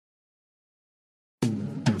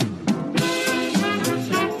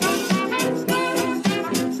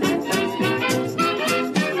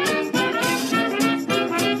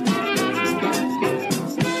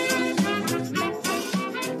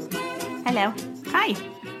Hi.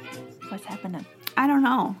 What's happening? I don't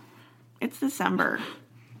know. It's December.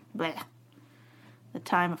 Blech. The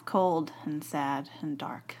time of cold and sad and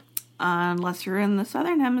dark. Unless you're in the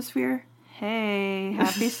southern hemisphere. Hey,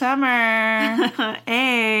 happy summer.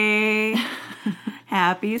 Hey.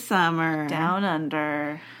 Happy summer. Down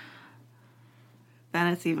under. Then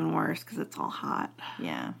it's even worse because it's all hot.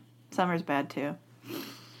 Yeah. Summer's bad too.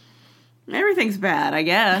 Everything's bad, I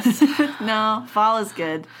guess. No, fall is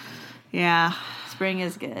good. Yeah. Spring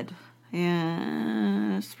is good.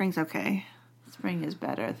 Yeah. Spring's okay. Spring is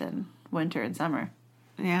better than winter and summer.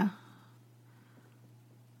 Yeah.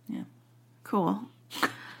 Yeah. Cool.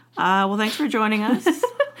 Well, thanks for joining us.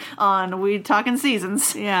 On We Talking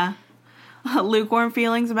Seasons. Yeah. Lukewarm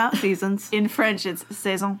feelings about seasons. In French, it's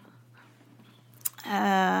saison.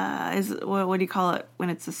 What do you call it when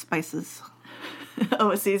it's the spices?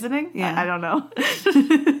 Oh, a seasoning? Yeah. I don't know.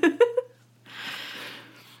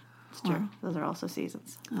 It's true. Those are also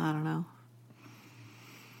seasons. I don't know.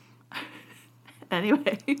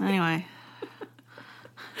 Anyway.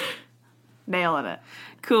 Nailing it.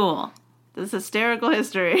 Cool. This is Hysterical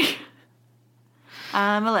History.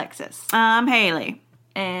 I'm Alexis. I'm Haley.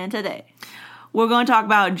 And today. We're going to talk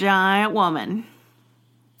about Giant Woman.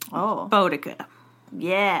 Oh. Boudica.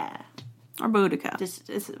 Yeah. Or Boudica.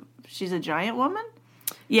 She's a giant woman?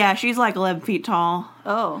 Yeah, she's like 11 feet tall.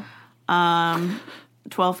 Oh.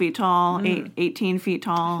 12 feet tall. 18 feet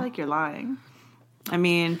I tall. feel like you're lying. I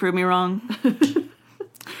mean, prove me wrong.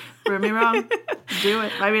 Prove me wrong. Do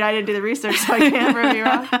it. I mean, I didn't do the research, so I can't prove you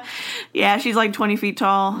wrong. Yeah, she's like 20 feet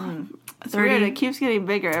tall. 30. Weird. It keeps getting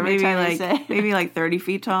bigger every Maybe time like you say. maybe like 30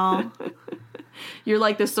 feet tall. You're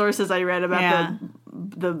like the sources I read about Yeah.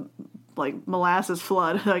 the like molasses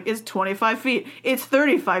flood. Like, it's 25 feet. It's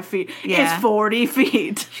 35 feet. Yeah. It's 40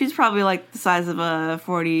 feet. She's probably like the size of a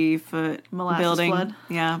 40-foot Molasses building. flood?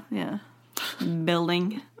 Yeah, Yeah.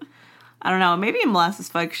 building. I don't know. Maybe a molasses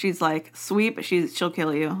flood. 'Cause she's like sweet, but she'll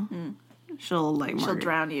kill you. She'll like murder. She'll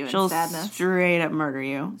drown you in She'll sadness. straight up murder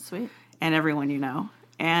you Sweet. and everyone you know.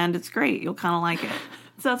 And it's great. You'll kind of like it.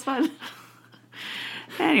 Sounds fun.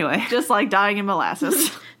 Anyway, Just like dying in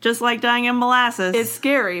molasses. just like dying in molasses. It's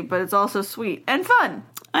scary, but it's also sweet and fun.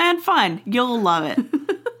 and fun. You'll love it.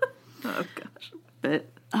 Oh, gosh. But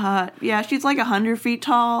yeah, she's like 100 feet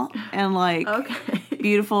tall and like Okay.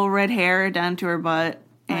 beautiful red hair down to her butt.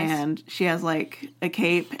 Nice. And she has like a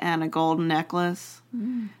cape and a golden necklace.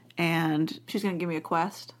 And She's going to give me a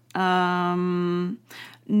quest. no.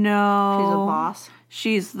 She's a boss.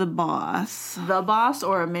 She's the boss. The boss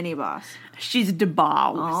or a mini boss? She's the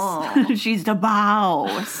boss. Oh. She's the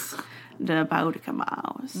boss. The Boudica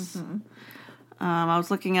boss. I was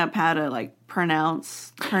looking up how to like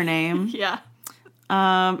pronounce her name. Yeah.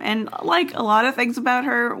 And like a lot of things about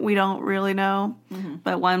her, we don't really know.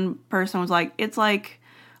 But one person was like, it's like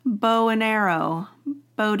bow and arrow,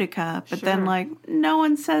 Boudica. But then Sure. like no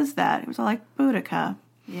one says that. It was all like Boudica.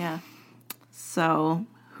 Yeah. So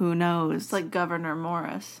who knows? It's like Governor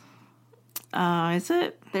Morris. Is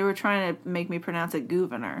it? They were trying to make me pronounce it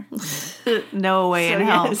Gouverneur. No way in So,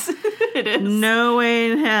 hell. yes, it is. No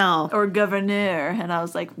way in hell. Or Governor. And I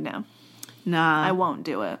was like, no, Nah. I won't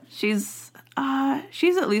do it. She's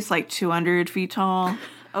at least like 200 feet tall.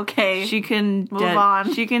 Okay. She can Move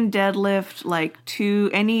on. She can deadlift like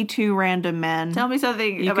any two random men. Tell me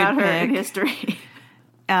something You about could her in pick. history.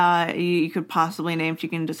 You could possibly name. She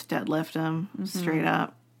can just deadlift them straight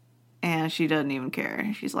up, and she doesn't even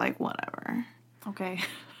care. She's like, whatever. Okay.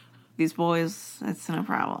 These boys, it's no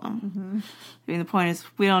problem. I mean, the point is,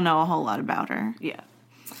 we don't know a whole lot about her. Yeah.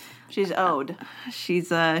 She's owed.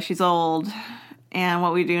 She's old, and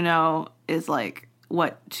what we do know is like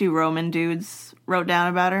what two Roman dudes wrote down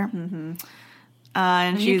about her.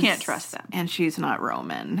 And you can't trust them. And she's not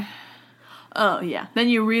Roman. Oh, yeah. Then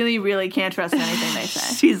you really, really can't trust anything they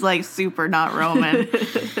say. She's like super not Roman.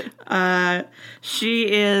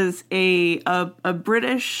 She is a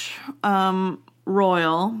British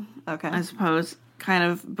royal. Okay. I suppose, kind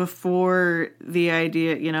of before the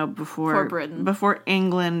idea, For Britain. before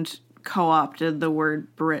England co-opted the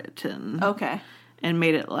word Britain Okay. and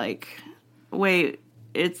made it like, wait,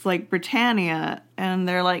 it's like Britannia, and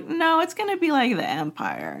they're like, no, it's gonna be like the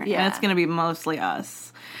Empire, Yeah. and it's gonna be mostly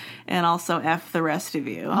us, and also F the rest of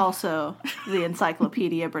you. Also, the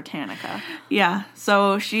Encyclopedia Britannica. Yeah,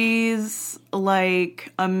 so she's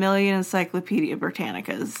like a million Encyclopedia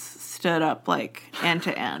Britannicas stood up like end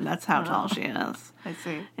to end. That's how tall she is. I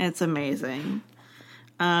see. It's amazing.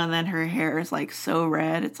 And then her hair is like so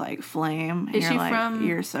red, it's like flame. And Is you're she like, from,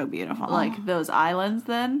 you're so beautiful. like those islands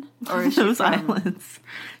then? Or is she those from, islands.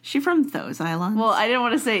 She from those islands. Well, I didn't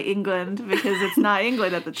want to say England because it's not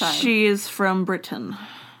England at the time. She is from Britain.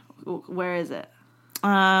 Where is it?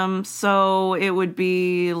 So it would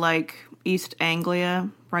be like East Anglia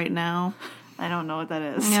right now. I don't know what that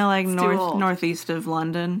is. Yeah, like It's too old. northeast of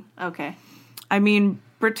London. Okay. I mean,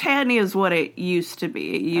 Britannia is what it used to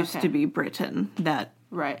be. It used Okay. to be Britain, that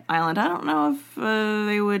Right. island. I don't know if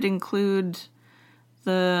they would include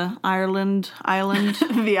the Ireland island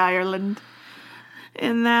The Ireland.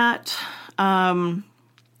 in that.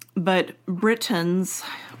 But Britons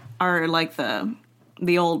are like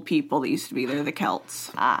the old people that used to be there, the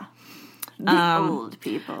Celts. The old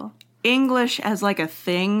people. English as like a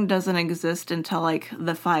thing doesn't exist until like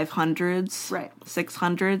the 500s, Right.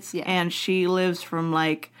 600s, Yeah. and she lives from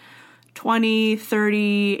like 20,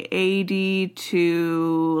 30 AD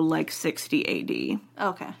to like 60 AD.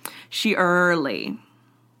 Okay. She early.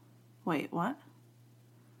 Wait, what?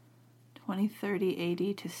 2030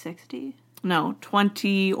 AD to 60? No,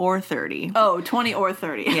 20 or 30. Oh, 20 or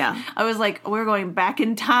 30. Yeah. I was like, we're going back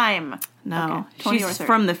in time. No, Okay, 20 or she's 30.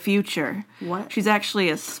 from the future. What? She's actually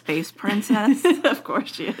a space princess. Of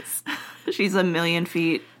course she is. She's 1,000,000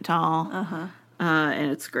 feet tall.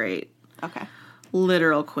 And it's great. Okay.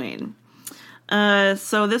 Literal queen.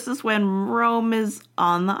 So this is when Rome is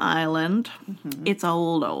on the island. It's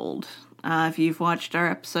old. If you've watched our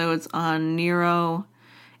episodes on Nero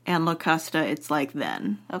and Locusta, it's like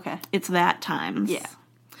then. Okay. It's that times. Yeah.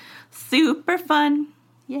 Super fun.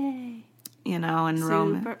 Yay. You know, and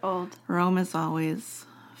Super old. Rome is always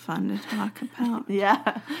fun to talk about.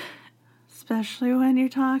 Yeah. Especially when you're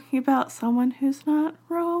talking about someone who's not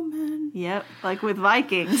Roman. Yep. Like with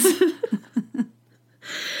Vikings.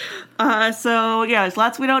 So yeah, there's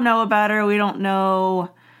lots we don't know about her. We don't know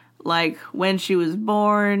like when she was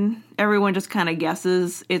born. Everyone just kind of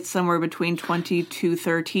guesses. It's somewhere between 20 to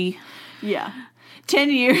 30. Yeah. 10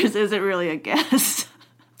 years isn't really a guess.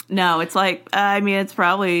 No, it's like, I mean, it's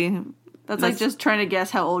probably... That's like just trying to guess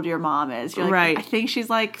how old your mom is. You're like, Right. I think she's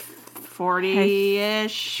like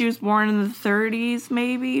 40-ish. She was born in the 30s,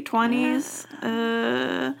 maybe 20s.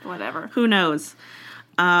 Whatever. Who knows?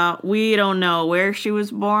 We don't know where she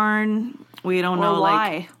was born. We don't know why.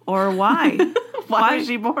 like or why. Why was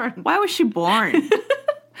she born? Why was she born?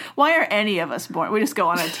 Why are any of us born? We just go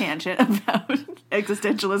on a tangent about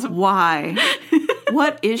existentialism. Why?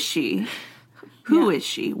 What is she? Who is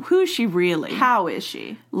she? Who is she really? How is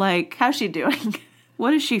she? Like, How's she doing?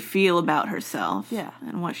 what does she feel about herself? Yeah.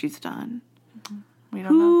 And what she's done? We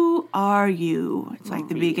don't know. Who are you? It's like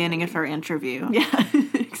the beginning of her interview. Yeah,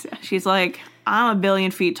 exactly. She's like, I'm 1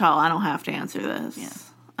 billion feet tall. I don't have to answer this. Yeah.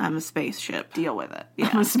 I'm a spaceship. Deal with it. Yeah.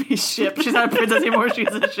 I'm a spaceship. She's not a princess anymore. She's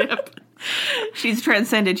a ship. She's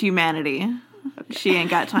transcended humanity. She ain't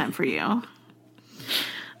got time for you.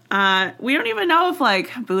 We don't even know if like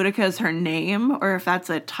Boudica is her name or if that's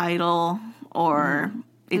a title or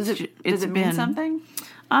Does it mean something?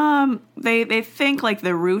 They think like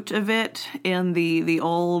the root of it in the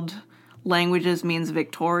old languages means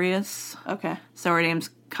victorious. Okay. So her name's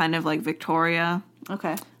kind of like Victoria,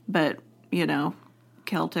 Okay. but you know,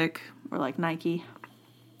 Celtic. Or like Nike.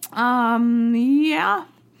 Yeah.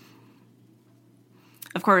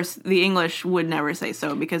 Of course, the English would never say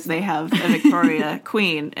so because they have a Victoria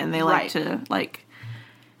queen and they like Right. to like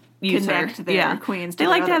use Connect her. their queens to They their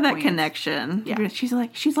like to have other that queens. connection. Yeah.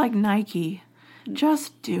 She's like Nike.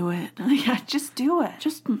 Just do it. Yeah, just do it.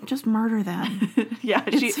 Just murder them. Yeah,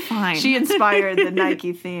 It's fine. She inspired the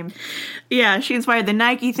Nike theme. Yeah, she inspired the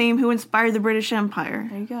Nike theme, who inspired the British Empire.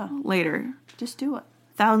 There you go. Later, Just do it.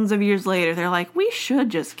 thousands of years later, they're like, we should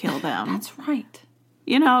just kill them. That's right.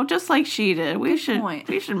 You know, just like she did. We should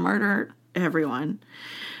murder everyone.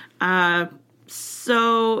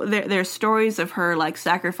 So there's stories of her like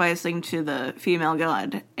sacrificing to the female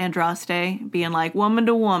god Andraste, being like woman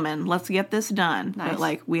to woman, let's get this done. Nice. But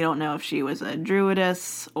like we don't know if she was a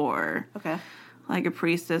druidess or Okay. like a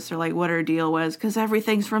priestess or like what her deal was because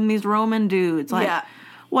everything's from these Roman dudes. Like, Yeah.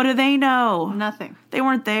 what do they know? Nothing. They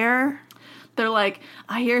weren't there. They're like,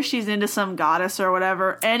 I hear she's into some goddess or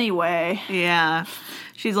whatever. Anyway. Yeah.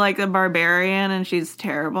 She's like a barbarian and she's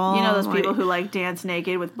terrible. You know those Like, people who like dance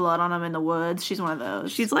naked with blood on them in the woods? She's one of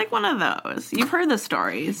those. She's like one of those. You've heard the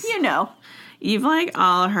stories. You know. You've like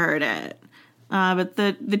all heard it. But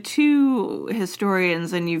the two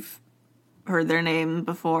historians, and you've heard their name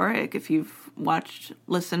before, if you've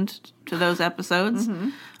listened to those episodes,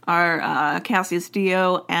 are Cassius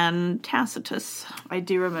Dio and Tacitus. I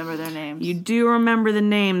do remember their names. You do remember the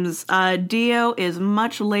names. Dio is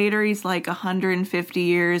much later. He's like 150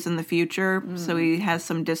 years in the future, so he has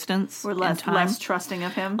some distance. We're less trusting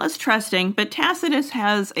of him. Less trusting, but Tacitus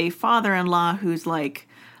has a father-in-law who's like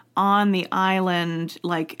on the island,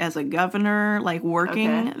 like as a governor, like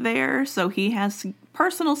working there. So he has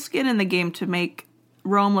personal skin in the game to make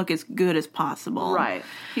Rome look as good as possible. Right.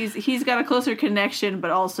 He's got a closer connection,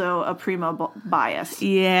 but also a primo bias.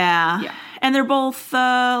 Yeah. And they're both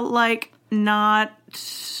like not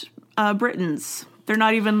Britons. They're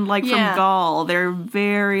not even like from Gaul. They're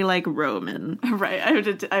very like Roman. Right.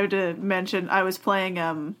 I have to mention I was playing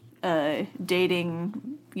a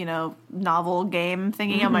dating, novel game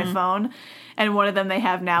thingy on my phone, and one of them they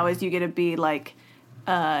have now is you get to be like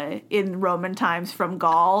in Roman times from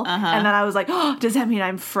Gaul, and then I was like, oh, does that mean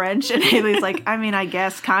I'm French? And Haley's like, I mean, I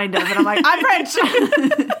guess kind of, and I'm like, I'm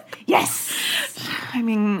French. Yes. I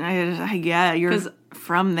mean, yeah, you're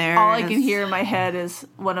from there. All I can hear in my head is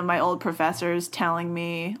one of my old professors telling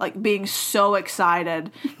me, like, being so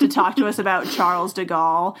excited to talk to us about Charles de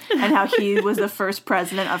Gaulle and how he was the first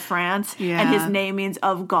president of France, and his name means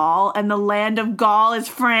of Gaul, and the land of Gaul is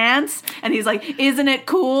France, and he's like, isn't it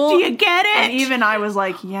cool? Do you get it? And even I was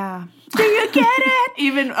like, yeah. Do you get it?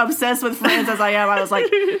 Even obsessed with France as I am, I was like,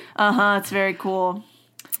 it's very cool.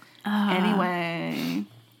 Anyway.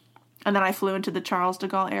 And then I flew into the Charles de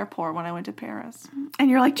Gaulle airport when I went to Paris. And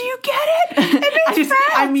you're like, do you get it? It means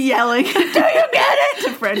France. I'm yelling, do you get it?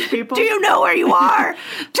 To French people. Do you know where you are?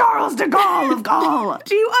 Charles de Gaulle of Gaul.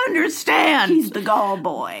 Do you understand? He's the Gaul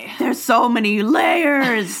boy. There's so many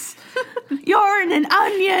layers. You're in an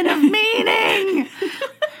onion of meaning.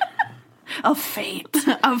 Of fate.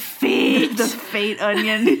 Of fate. The fate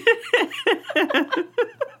onion.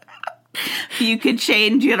 You could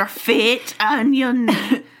change your fate onion.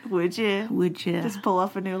 Would you? Would you? Just pull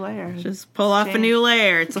off a new layer. Just pull off a new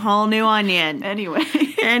layer. It's a whole new onion.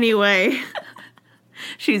 Anyway.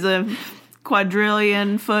 She's a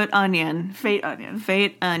quadrillion foot onion. Fate onion.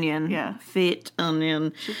 Fate onion. Yeah. Fate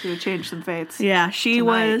onion. She's going to change some fates. Yeah, she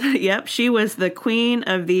was the queen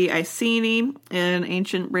of the Iceni, an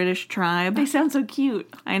ancient British tribe. They sound so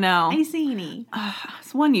cute. I know. Iceni.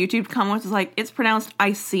 This one YouTube comment was like, it's pronounced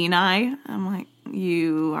Iceni. I'm like,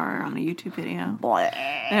 you are on a YouTube video.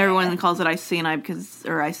 Everyone calls it Iceni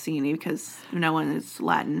because no one is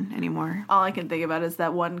Latin anymore. All I can think about is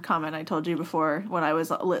that one comment I told you before when I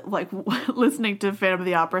was listening to Phantom of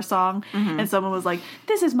the Opera song, and someone was like,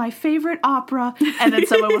 "This is my favorite opera," and then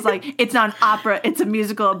someone was like, "It's not an opera; it's a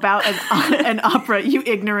musical about an opera. You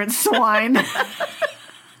ignorant swine."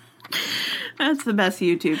 That's the best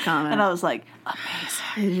YouTube comment. And I was like,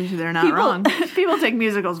 amazing. They're not wrong. People take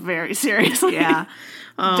musicals very seriously. Yeah.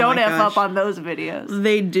 Oh, don't F up on those videos.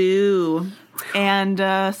 They do. And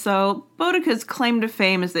so Boudica's claim to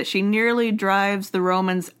fame is that she nearly drives the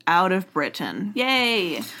Romans out of Britain.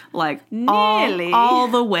 Yay. Like, nearly. All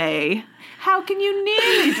the way. How can you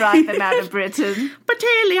nearly drive them out of Britain? But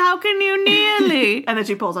Haley, how can you nearly? And then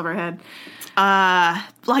she pulls up her head.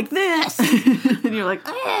 Like this. And you're like,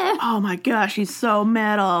 oh my gosh, she's so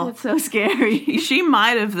metal. It's so scary. She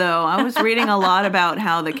might have, though. I was reading a lot about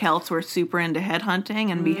how the Celts were super into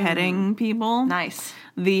headhunting and beheading people. Nice.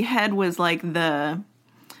 The head was like the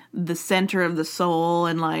center of the soul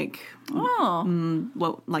and like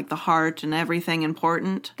like the heart and everything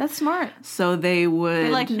important. That's smart. So they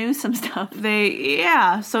knew some stuff.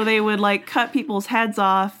 So they would like cut people's heads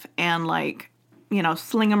off and like,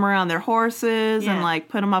 sling them around their horses and like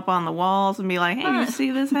put them up on the walls and be like, hey, you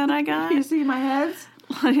see this head I got? You see my heads?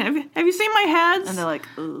 have you seen my heads? And they're like,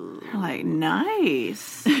 ooh. Like,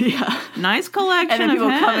 nice. Yeah. Nice collection of And then people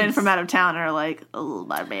heads. come in from out of town and are like, oh,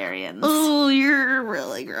 barbarians. Oh, you're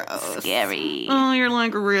really gross. Scary. Oh, you're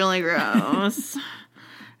like really gross.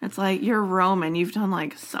 It's like, you're Roman. You've done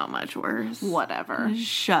like so much worse. Whatever.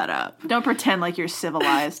 Shut up. Don't pretend like you're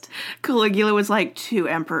civilized. Caligula was like 2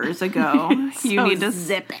 emperors ago. You need to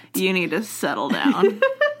zip it. You need to settle down.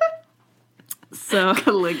 So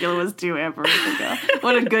Caligula was 2 emperors ago.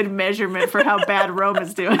 What a good measurement for how bad Rome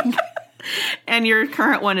is doing. And your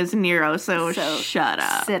current one is Nero, so shut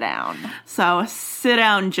up. Sit down. So sit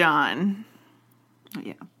down, John.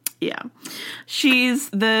 Yeah. Yeah. She's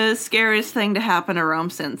the scariest thing to happen to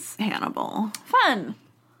Rome since Hannibal. Fun.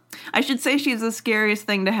 I should say she's the scariest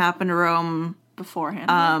thing to happen to Rome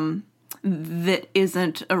beforehand. That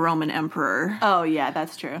isn't a Roman emperor. Oh yeah,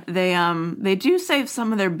 that's true. They do save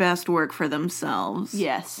some of their best work for themselves.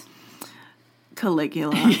 Yes.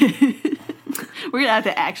 Caligula. We're gonna have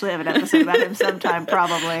to actually have an episode about him sometime,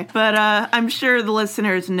 probably. But I'm sure the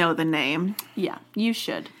listeners know the name. Yeah, you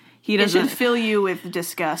should. He It doesn't. should fill you with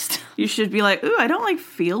disgust. You should be like, ooh, I don't like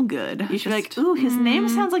feel good. You should be like, ooh, his name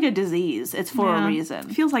sounds like a disease. It's for a It reason.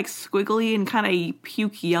 feels like squiggly and kind of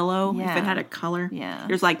puke yellow if Yeah. it had a color. Yeah.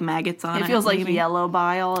 There's like maggots on it. It feels like maybe. yellow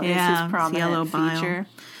bile is Yeah, his it's prominent yellow bile. feature.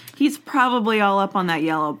 He's probably all up on that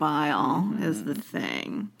yellow bile is the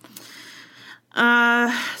thing.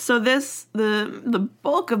 So the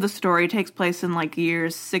bulk of the story takes place in like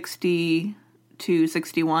years 60 to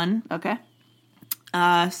 61. Okay.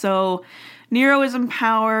 So Nero is in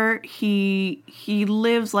power. He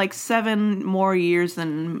lives like 7 more years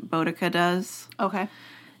than Boudica does. Okay.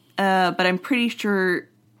 But I'm pretty sure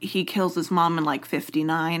he kills his mom in like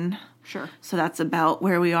 59. Sure. So that's about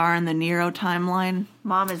where we are in the Nero timeline.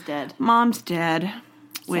 Mom is dead. Mom's dead,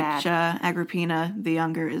 which Sad. Agrippina the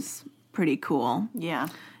Younger is pretty cool Yeah.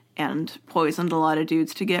 and poisoned a lot of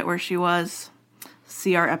dudes to get where she was.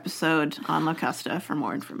 See our episode on Locusta for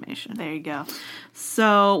more information. There you go.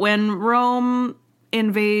 So when Rome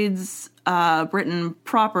invades Britain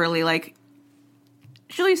properly, like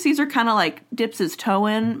Julius Caesar kind of like dips his toe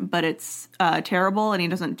in, but it's terrible and he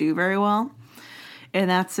doesn't do very well. And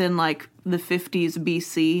that's in like the 50s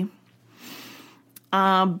BC.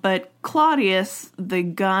 But Claudius, the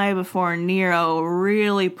guy before Nero,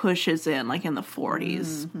 really pushes in like in the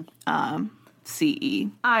 40s CE.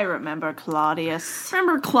 I remember Claudius.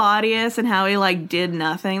 Remember Claudius and how he like did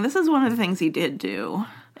nothing? This is one of the things he did do.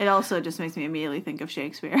 It also just makes me immediately think of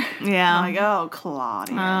Shakespeare. Yeah. I'm like, oh,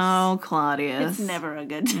 Claudius. Oh, Claudius. It's never a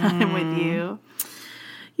good time with you.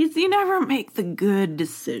 You never make the good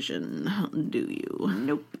decision, do you?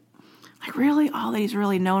 Nope. Like, really, all that he's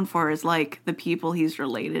really known for is, like, the people he's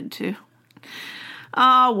related to.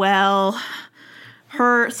 Oh, well.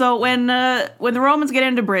 So when the Romans get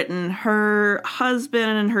into Britain, her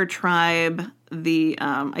husband and her tribe, the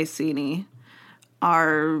Iceni,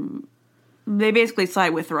 they basically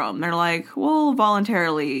side with Rome. They're like, we'll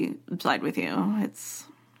voluntarily side with you.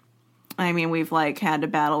 We've, like, had to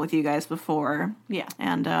battle with you guys before. Yeah.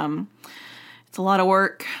 And it's a lot of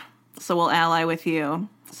work, so we'll ally with you.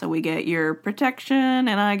 So we get your protection,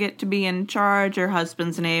 and I get to be in charge. Her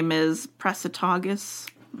husband's name is Prasutagus.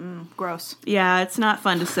 Gross. Yeah, it's not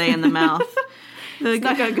fun to say in the mouth. It's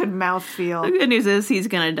not got a good mouth feel. The good news is he's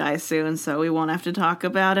going to die soon, so we won't have to talk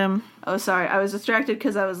about him. Oh, sorry. I was distracted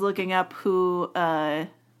because I was looking up who had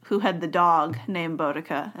the dog named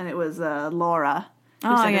Boudica, and it was Laura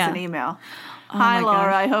who sent us an email. Hi, my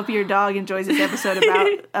Laura. gosh. I hope your dog enjoys this episode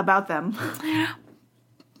about them.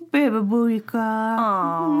 Baby Boudica.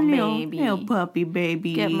 Oh, baby. Little puppy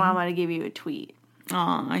baby. Get Mama to give you a tweet.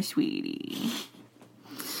 Aw, sweetie.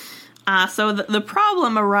 So the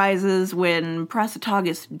problem arises when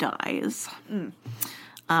Prasutagus dies,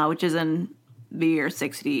 which is in the year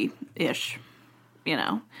 60-ish, you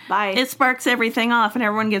know. Bye. It sparks everything off and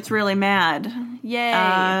everyone gets really mad. Yay.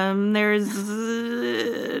 There's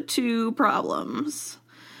 2 problems.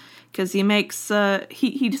 Because he makes,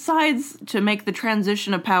 he decides to make the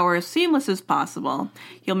transition of power as seamless as possible.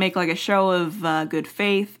 He'll make like a show of good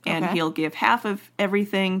faith, and Okay. he'll give half of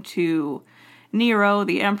everything to Nero,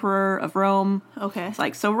 the emperor of Rome. Okay. It's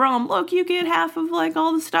like, so Rome, look, you get half of like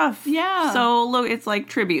all the stuff. Yeah. So look, it's like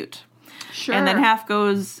tribute. Sure. And then half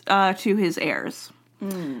goes to his heirs.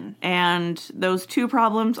 And those 2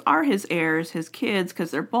 problems are his heirs, his kids,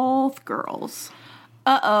 because they're both girls.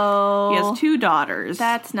 Uh-oh. He has 2 daughters.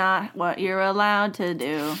 That's not what you're allowed to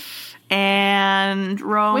do. And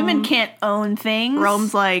Rome... Women can't own things.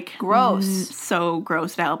 Rome's like... Gross. So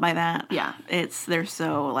grossed out by that. Yeah. They're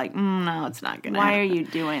so like, no, it's not gonna Why happen. are you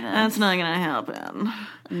doing that? That's not gonna happen.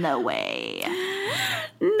 No way.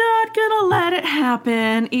 Not gonna let it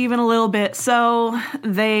happen even a little bit. So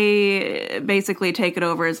they basically take it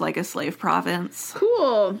over as like a slave province.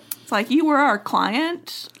 Cool. It's like, you were our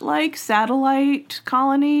client, like, satellite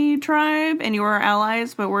colony tribe, and you were our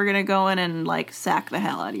allies, but we're gonna go in and, like, sack the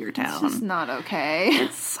hell out of your town. It's not okay.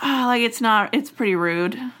 It's pretty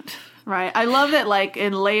rude. Right. I love that, like,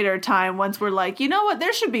 in later time, once we're like, you know what,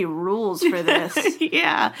 there should be rules for this.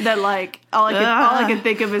 Yeah. That, like, all I can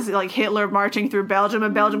think of is, like, Hitler marching through Belgium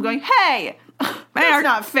and Belgium going, hey, that's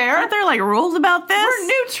not fair. Aren't there, like, rules about this? We're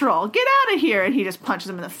neutral. Get out of here. And he just punches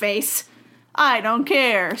him in the face. I don't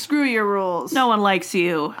care. Screw your rules. No one likes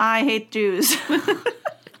you. I hate Jews.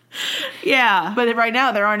 Yeah. But right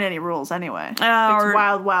now, there aren't any rules anyway. It's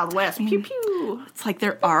Wild Wild West. Pew, pew. It's like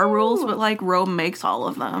there are rules, but like Rome makes all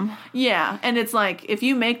of them. Yeah, and it's like, if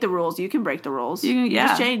you make the rules, you can break the rules. You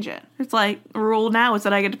just change it. It's like, rule now is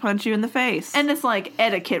that I get to punch you in the face. And it's like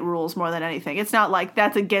etiquette rules more than anything. It's not like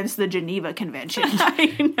that's against the Geneva Convention.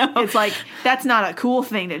 I know. It's like, that's not a cool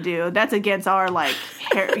thing to do. That's against our, like,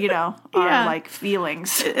 our, like,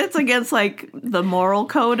 feelings. It's against, like, the moral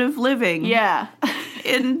code of living. Yeah.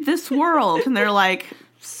 In this world. And they're like,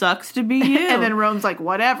 sucks to be you. And then Rome's like,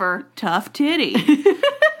 whatever. Tough titty.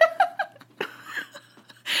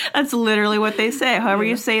 That's literally what they say. However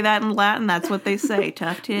you say that in Latin, that's what they say.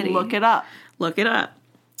 Tough titty. Look it up. Look it up.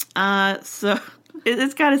 So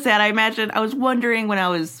it's kind of sad. I was wondering when I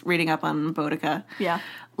was reading up on Boudica. Yeah.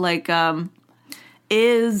 Like,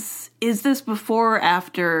 is this before or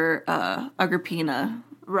after Agrippina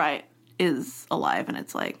Right. is alive? And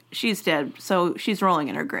it's like, she's dead, so she's rolling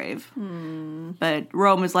in her grave. But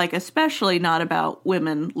Rome is like, especially not about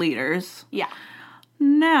women leaders. Yeah.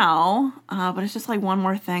 Now, but it's just like one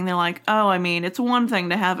more thing. They're like, oh, I mean, it's one thing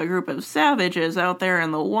to have a group of savages out there in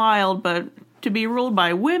the wild, but to be ruled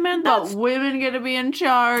by women, But women get to be in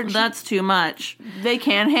charge. that's too much. They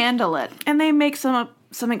can't handle it. And they make some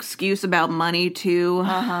excuse about money too,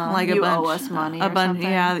 like You owe us money or something.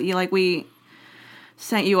 Yeah, we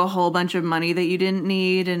sent you a whole bunch of money that you didn't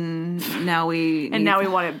need, and now we Now we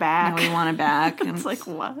want it back. Now we want it back. And It's like,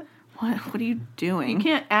 what? what are you doing? You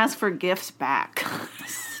can't ask for gifts back.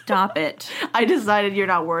 Stop it. I decided you're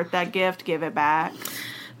not worth that gift. Give it back.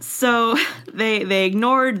 So they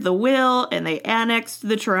ignored the will, and they annexed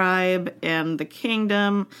the tribe and the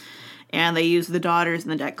kingdom, and they used the daughters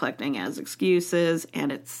and the debt collecting as excuses,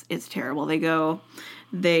 and it's terrible. They go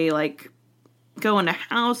into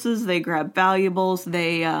houses, they grab valuables,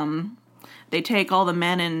 they take all the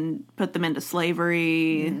men and put them into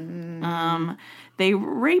slavery. They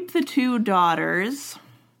rape the two daughters,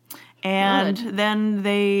 and then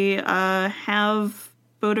they have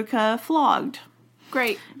Boudica flogged.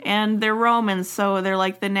 Great. And they're Romans, so they're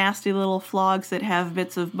like the nasty little flogs that have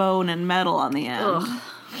bits of bone and metal on the end. Ugh.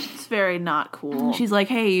 It's very not cool. She's like,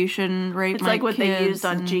 hey, you shouldn't rape It's my like what they kids, used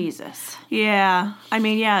on and- Jesus. Yeah. I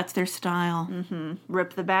mean, yeah, it's their style.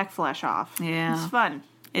 Rip the back flesh off. Yeah. It's fun.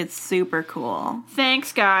 It's super cool.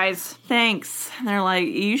 Thanks, guys. Thanks. And they're like,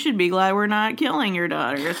 you should be glad we're not killing your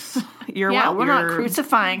daughters. We're not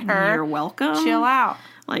crucifying her. You're welcome. Chill out.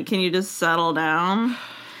 Like, can you just settle down?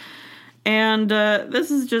 And this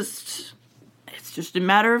is just... It's just a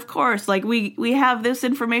matter of course. Like, we have this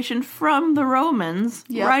information from the Romans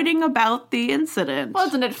writing about the incident.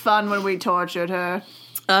 Wasn't it fun when we tortured her?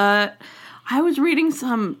 I was reading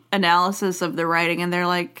some analysis of the writing, and they're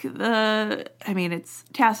like, it's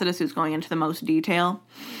Tacitus who's going into the most detail.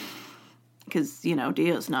 Because,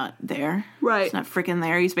 Dio's not there. Right. He's not freaking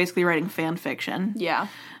there. He's basically writing fan fiction. Yeah.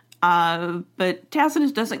 But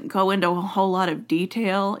Tacitus doesn't go into a whole lot of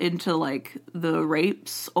detail into, like, the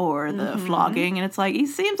rapes or the flogging. And it's like, he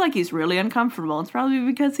seems like he's really uncomfortable. It's probably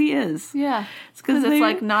because he is. Yeah. It's because it's,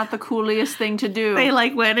 like, not the coolest thing to do. They,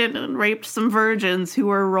 like, went in and raped some virgins who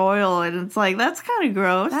were royal. And it's like, that's kind of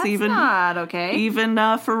gross. That's not okay. Even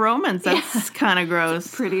for Romans, that's kind of gross.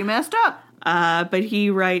 It's pretty messed up. But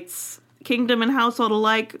he writes, kingdom and household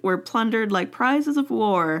alike were plundered like prizes of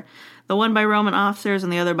war, the one by Roman officers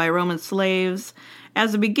and the other by Roman slaves.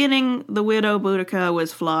 As a beginning, the widow Boudica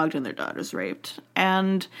was flogged and their daughters raped.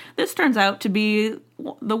 And this turns out to be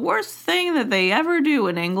the worst thing that they ever do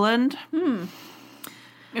in England.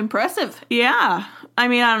 Impressive. Yeah. I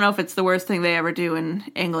mean, I don't know if it's the worst thing they ever do in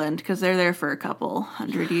England, because they're there for a couple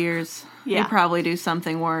hundred years. Yeah. They probably do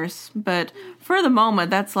something worse. But for the moment,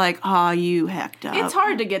 that's like, you hecked up. It's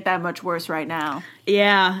hard to get that much worse right now.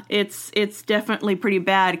 Yeah, it's definitely pretty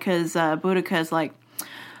bad, because Boudica's like,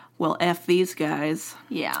 well, F these guys.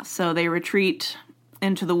 Yeah. So they retreat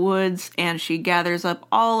into the woods, and she gathers up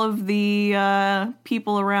all of the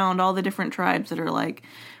people around, all the different tribes that are like,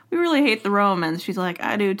 we really hate the Romans. She's like,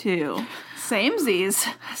 I do too. Samesies.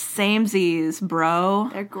 Samesies, bro.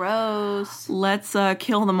 They're gross. Let's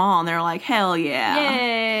kill them all. And they're like, hell yeah.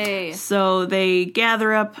 Yay. So they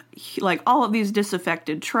gather up, like, all of these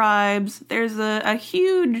disaffected tribes. There's a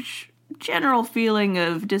huge general feeling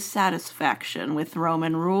of dissatisfaction with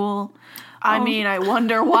Roman rule. I mean, I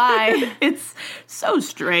wonder why. It's so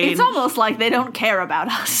strange. It's almost like they don't care about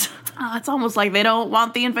us. It's almost like they don't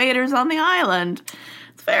want the invaders on the island.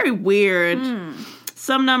 It's very weird. So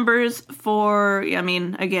some numbers for, I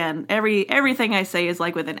mean, again, everything I say is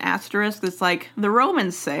like with an asterisk. It's like the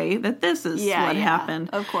Romans say that this is what happened.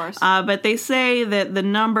 Of course. But they say that the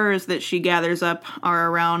numbers that she gathers up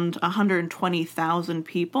are around 120,000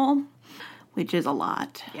 people, which is a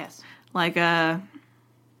lot. Yes. Like I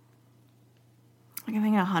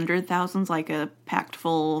think 100,000 is like a packed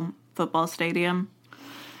full football stadium.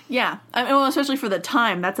 Yeah. I mean, well, especially for the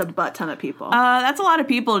time, that's a butt ton of people. That's a lot of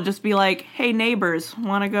people to just be like, hey, neighbors,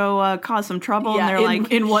 want to go cause some trouble? Yeah, and they're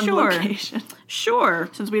like, in one sure, location. Sure.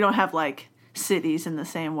 Since we don't have, like, cities in the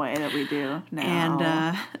same way that we do now.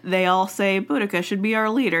 And they all say, Boudica should be our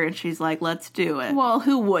leader. And she's like, let's do it. Well,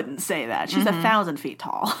 who wouldn't say that? She's 1,000 feet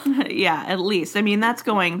tall. Yeah, at least. I mean, that's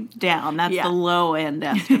going down. That's the low end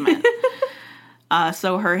estimate.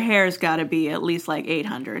 So her hair's got to be at least like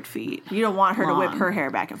 800 feet. You don't want her long. to whip her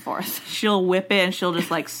hair back and forth. She'll whip it and she'll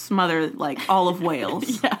just like smother like all of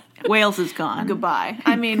Wales. Yeah. Wales is gone. Goodbye.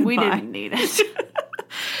 I mean, we didn't need it.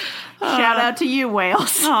 Shout out to you,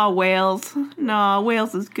 Wales. Oh, Wales. No,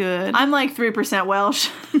 Wales is good. I'm like 3% Welsh.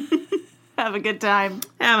 Have a good time.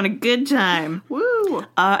 Having a good time. Woo!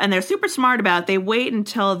 And they're super smart about it. They wait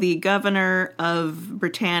until the governor of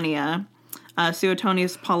Britannia,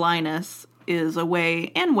 Suetonius Paulinus, is away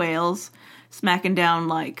in Wales, smacking down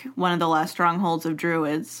like one of the last strongholds of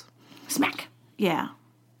Druids. Smack. Yeah.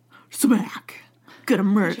 Smack. Gonna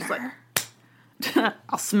murder.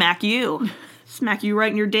 I'll smack you. Smack you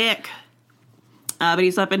right in your dick. But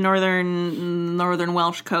he's up in northern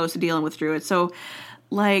Welsh coast dealing with Druids. So,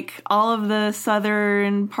 like, all of the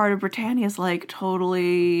southern part of Britannia is, like,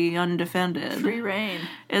 totally undefended. Free reign.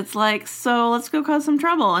 It's like, so let's go cause some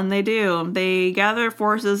trouble. And they do. They gather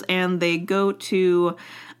forces and they go to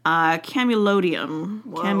Camulodium.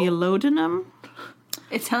 Whoa. Camulodunum?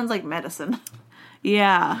 It sounds like medicine.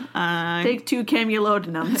 Yeah. Take 2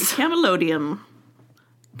 camulodunums. Camulodium.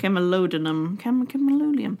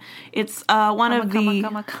 Camulodium. It's one of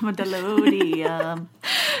the...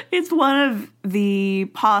 It's one of the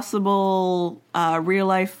possible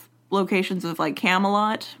real-life locations of, like,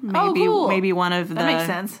 Camelot. Maybe, cool. Maybe one of the... That makes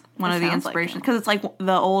sense. One It of the sounds like inspirations. Because it's, like,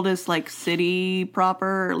 the oldest, like, city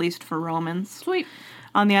proper, or at least for Romans. Sweet.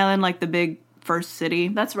 On the island, like, the big first city.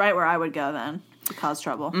 That's right where I would go then to cause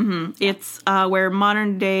trouble. Mm-hmm. It's where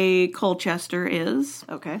modern-day Colchester is.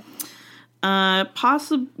 Okay. Yeah,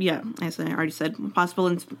 as I already said,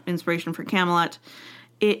 possible inspiration for Camelot.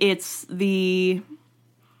 It's the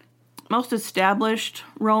most established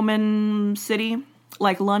Roman city.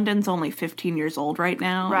 Like, London's only 15 years old right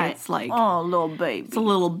now. Right. It's like... Oh, little baby. It's a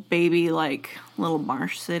little baby, like, little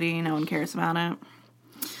marsh city. No one cares about it.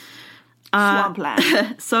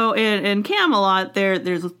 Swampland. So in Camelot,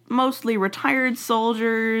 there's mostly retired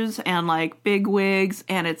soldiers and, like, big wigs,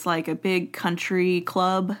 and it's like a big country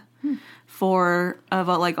club for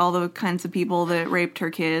like all the kinds of people that raped her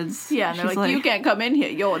kids. Yeah, and they're like, you can't come in here,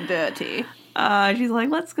 you're dirty. She's like,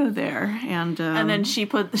 let's go there. And then she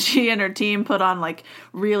and her team put on, like,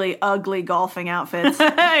 really ugly golfing outfits.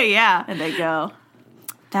 yeah. And they go.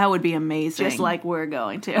 That would be amazing. Just like we're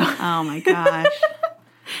going to. Oh my gosh.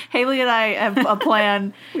 Haley and I have a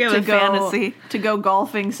plan We have a fantasy. to go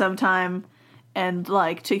golfing sometime and,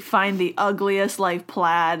 like, to find the ugliest, like,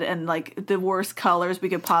 plaid and, like, the worst colors we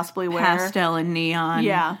could possibly wear. Pastel and neon.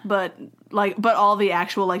 Yeah, but all the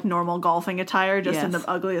actual, like, normal golfing attire just in the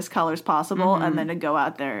ugliest colors possible, and then to go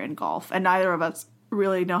out there and golf. And neither of us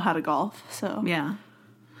really know how to golf, so. Yeah.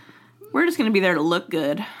 We're just going to be there to look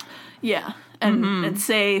good. Yeah. And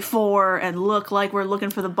say 4 and look like we're looking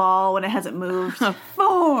for the ball when it hasn't moved. 4!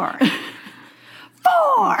 4!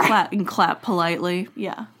 And clap politely.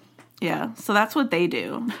 Yeah. Yeah, so that's what they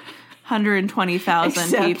do. 120,000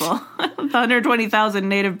 Except- people. 120,000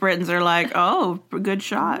 native Britons are like, oh, good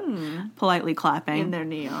shot. Politely clapping. In their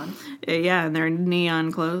neon. Yeah, in their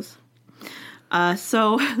neon clothes.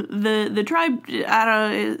 So the tribe,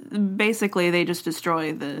 basically they just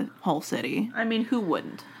destroy the whole city. I mean, who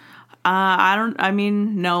wouldn't?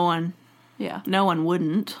 No one. Yeah. No one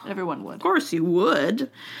wouldn't. Everyone would. Of course you would.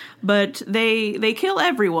 But they kill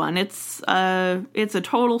everyone. It's a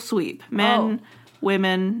total sweep. Men,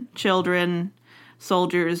 women, children,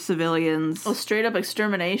 soldiers, civilians. Oh, straight up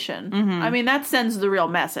extermination. I mean, that sends the real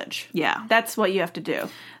message. Yeah. That's what you have to do.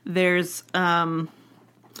 There's like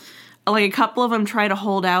a couple of them try to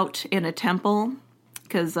hold out in a temple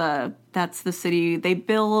because that's the city. They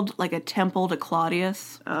build like a temple to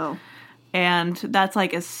Claudius. Oh. And that's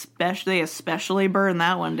like they especially burn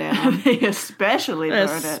that one down. They especially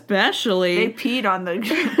burned it. Especially. They peed on the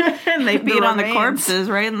and they peed on the remains. corpses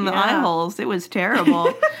right in the eye holes. It was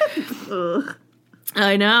terrible. Ugh.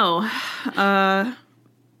 I know.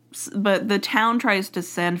 but the town tries to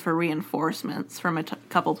send for reinforcements from a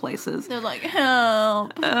couple places. They're like,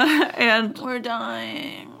 help, And we're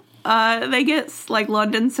dying. they get, like,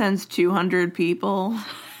 London sends 200 people.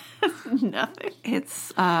 Nothing.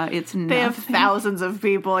 It's nothing. They have thousands of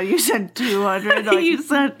people. You sent 200. Like, you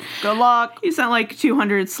sent, good luck. you sent, like,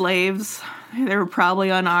 200 slaves. They were probably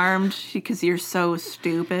unarmed because you're so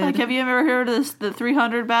stupid. Like, have you ever heard of this, the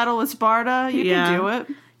 300 battle with Sparta? You can do it.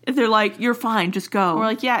 If they're like, you're fine, just go. We're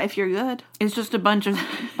like, yeah, if you're good. It's just a bunch of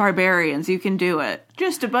barbarians. You can do it.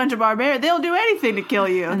 Just a bunch of barbarians. They'll do anything to kill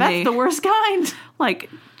you. That's the worst kind. Like,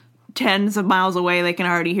 tens of miles away, they can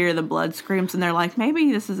already hear the blood screams, and they're like,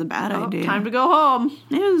 maybe this is a bad idea. Time to go home.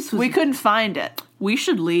 We We couldn't find it.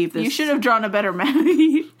 should leave this. You should have drawn a better map.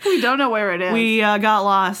 We don't know where it is. We got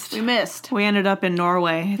lost. We missed. We ended up in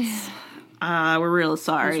Norway. We're real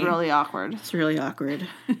sorry. It's really awkward. It's really awkward.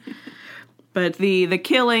 But the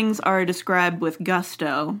killings are described with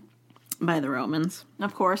gusto by the Romans.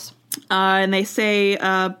 Of course. And they say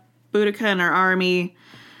Boudica and her army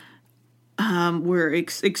were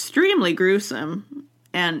extremely gruesome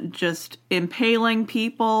and just impaling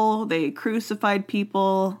people. They crucified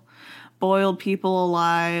people, boiled people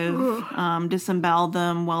alive, disemboweled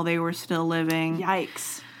them while they were still living.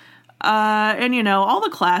 Yikes. And, you know, all the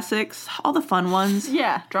classics, all the fun ones.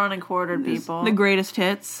 Yeah, drawn and quartered people. The greatest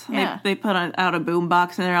hits. Yeah. They put out a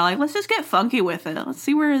boombox and they're like, let's just get funky with it. Let's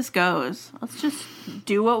see where this goes. Let's just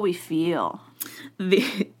do what we feel.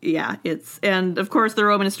 And of course the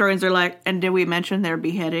Roman historians are like, and did we mention they're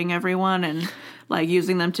beheading everyone and like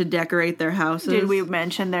using them to decorate their houses? Did we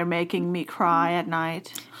mention they're making me cry at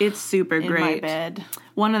night? It's super in great. my bed.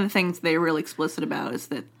 One of the things they're really explicit about is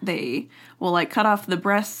that they will like cut off the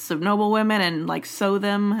breasts of noble women and like sew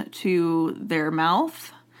them to their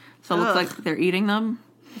mouth. So it looks like they're eating them.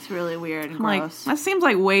 It's really weird and Like, gross. that seems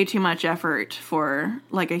like way too much effort for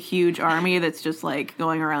like a huge army that's just like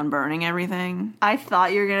going around burning everything. I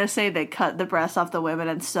thought you were going to say they cut the breasts off the women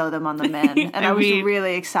and sew them on the men. And I was mean-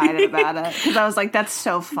 really excited about it. Because I was like, that's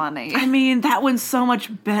so funny. I mean, that one's so much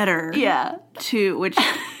better. Yeah. Too,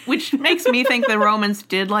 which makes me think the Romans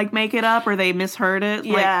did like make it up or they misheard it.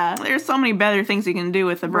 Yeah. Like, there's so many better things you can do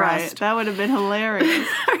with the Right. breast. That would have been hilarious.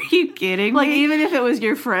 Are you kidding Like, me? even if it was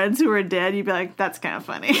your friends who were dead, you'd be like, that's kind of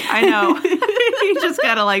funny. I know. You just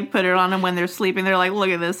gotta like put it on them when they're sleeping. They're like, look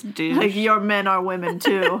at this dude. Like, your men are women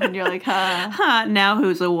too. And you're like, huh. Huh, now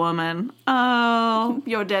who's a woman? Oh.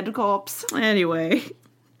 Your dead corpse. Anyway.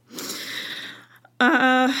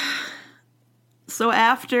 So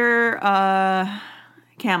after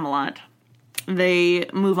Camelot, they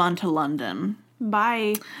move on to London.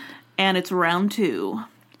 Bye. And it's round 2.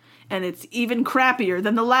 And it's even crappier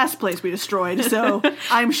than the last place we destroyed, so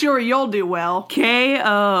I'm sure you'll do well.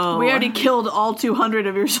 KO. We already killed all 200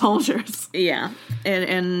 of your soldiers. Yeah.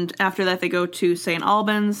 And after that, they go to St.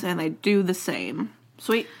 Albans, and they do the same.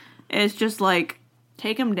 Sweet. It's just like...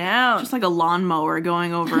 Take them down. Just like a lawnmower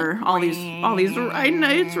going over all these. I know,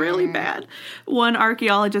 it's really bad. One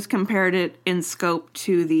archaeologist compared it in scope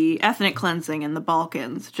to the ethnic cleansing in the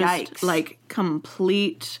Balkans. Just Yikes. like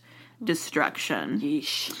complete destruction.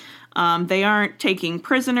 Yeesh. They aren't taking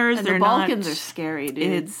prisoners. And They're the Balkans not, are scary,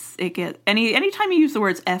 dude. Anytime you use the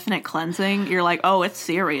words ethnic cleansing, you're like, oh, it's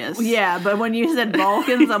serious. Yeah, but when you said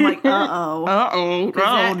Balkans, I'm like, uh-oh. Uh-oh.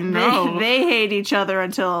 Oh, no. They hate each other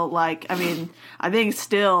until, like, I mean, I think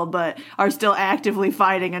still, but are still actively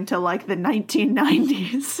fighting until, like, the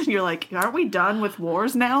 1990s. You're like, aren't we done with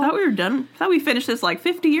wars now? I thought we were done. I thought we finished this like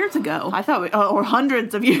 50 years ago. I thought or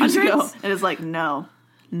hundreds of years ago. Hundreds? And it's like, no,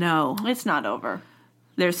 No. it's not over.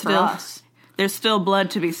 There's For still... us. There's still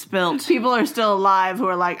blood to be spilt. People are still alive who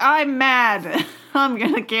are like, I'm mad. I'm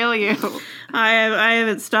gonna kill you. I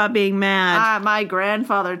haven't stopped being mad. My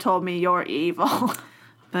grandfather told me you're evil.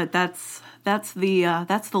 But that's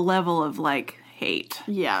the level of like hate.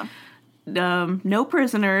 Yeah. No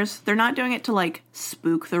prisoners. They're not doing it to like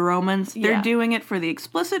spook the Romans. They're Yeah. doing it for the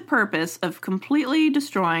explicit purpose of completely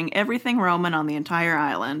destroying everything Roman on the entire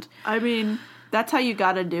island. I mean, that's how you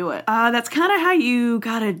gotta do it. That's kind of how you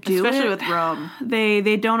gotta do Especially it. with Rome.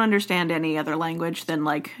 They don't understand any other language than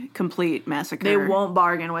like complete massacre. They won't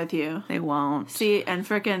bargain with you. They won't. See, and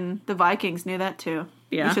frickin' the Vikings knew that too.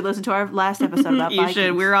 Yeah. You should listen to our last episode about You Vikings.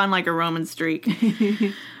 should. We're on like a Roman streak.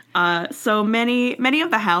 So many of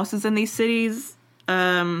the houses in these cities,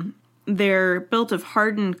 they're built of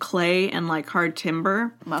hardened clay and like hard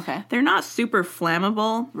timber. Okay. They're not super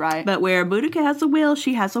flammable. Right. But where Boudica has a will,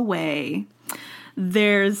 she has a way.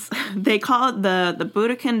 They call it the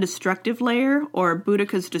Boudican destructive layer or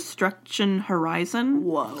Boudica's destruction horizon.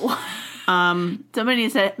 Whoa. Somebody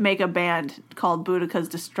needs to make a band called Boudica's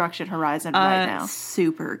Destruction Horizon right now.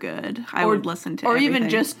 Super good. I would listen to Or even everything.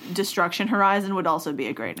 just Destruction Horizon would also be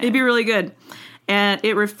a great name. It'd be really good. And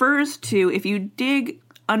it refers to, if you dig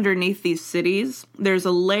underneath these cities, there's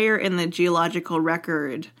a layer in the geological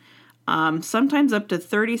record, sometimes up to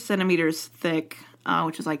 30 centimeters thick,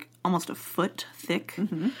 which is like almost a foot thick,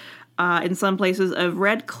 in some places, of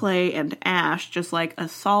red clay and ash, just like a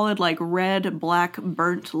solid, like red, black,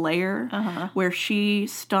 burnt layer, where she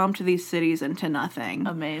stomped these cities into nothing.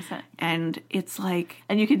 Amazing. And it's like...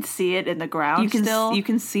 And you can see it in the ground still? You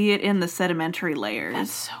can see it in the sedimentary layers.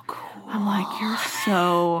 That's so cool. I'm like, you're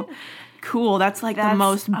so cool. That's like the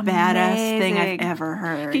most badass thing I've ever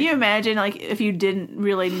heard. Can you imagine, like, if you didn't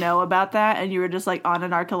really know about that and you were just, like, on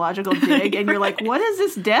an archaeological dig and you're like, what is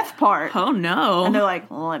this death part? Oh, no. And they're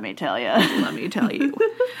like, let me tell you. Let me tell you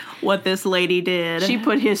what this lady did. She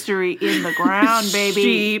put history in the ground, baby.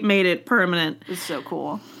 She made it permanent. It's so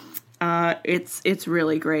cool. It's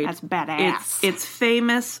really great. That's badass. It's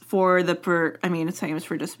famous for it's famous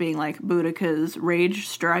for just being like Boudica's rage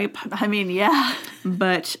stripe. I mean, yeah.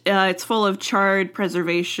 But it's full of charred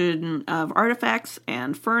preservation of artifacts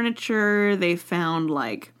and furniture. They found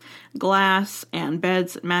like glass and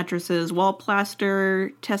beds, mattresses, wall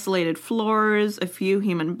plaster, tessellated floors, a few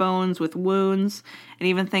human bones with wounds, and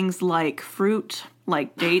even things like fruit,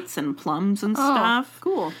 like dates and plums and stuff.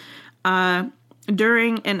 Cool.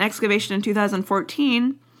 During an excavation in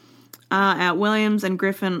 2014 at Williams and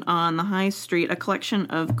Griffin on the High Street, a collection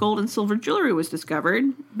of gold and silver jewelry was discovered,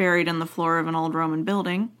 buried in the floor of an old Roman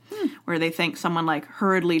building, where they think someone like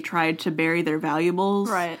hurriedly tried to bury their valuables.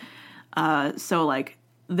 Right. So like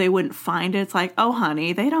they wouldn't find it. It's like, oh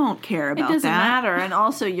honey, they don't care about that. It doesn't matter, and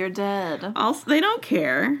also you're dead. Also, they don't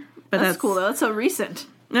care. But that's cool though. That's so recent.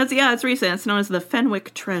 It's recent. It's known as the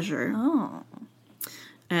Fenwick Treasure. Oh.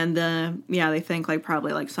 And, they think, like,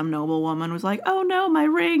 probably, like, some noble woman was like, oh, no, my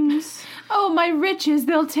rings. Oh, my riches,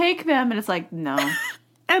 they'll take them. And it's like, no.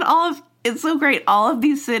 And it's so great. All of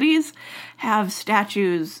these cities have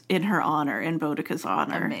statues in her honor, in Boudica's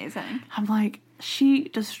honor. Amazing. I'm like, she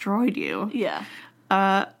destroyed you. Yeah.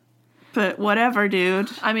 But whatever, dude.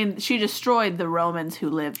 I mean, she destroyed the Romans who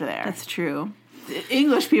lived there. That's true.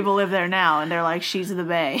 English people live there now, and they're like, she's the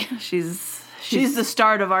bae. She's the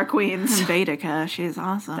start of our queens. Boudica, she's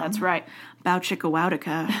awesome. That's right.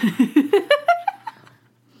 Bouchicka-woudica.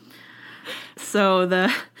 So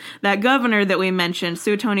that governor that we mentioned,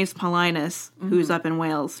 Suetonius Paulinus, who's up in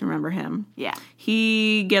Wales, remember him? Yeah.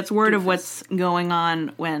 He gets word of what's going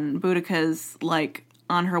on when Boudica's, like,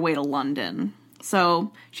 on her way to London.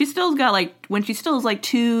 So she still's got, like, when she still has, like,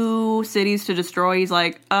 2 cities to destroy, he's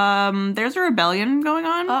like, there's a rebellion going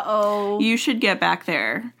on. Uh-oh. You should get back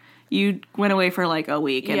there. You went away for, like, a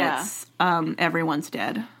week, and it's, everyone's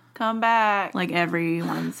dead. Come back. Like,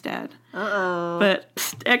 everyone's dead. Uh-oh. But,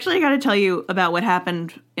 actually, I gotta tell you about what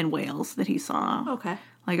happened in Wales that he saw. Okay.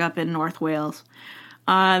 Like, up in North Wales.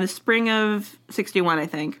 The spring of 61, I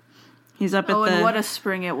think. He's up at the... and what a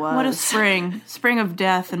spring it was. What a spring. Spring of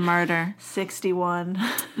death and murder. 61.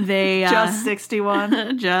 They... Just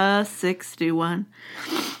 61. Just 61.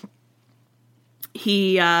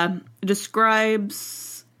 He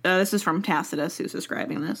describes... this is from Tacitus, who's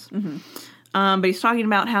describing this. Mm-hmm. But he's talking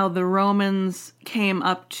about how the Romans came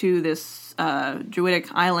up to this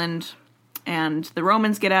Druidic island, and the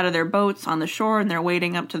Romans get out of their boats on the shore, and they're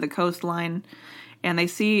wading up to the coastline, and they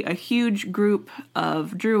see a huge group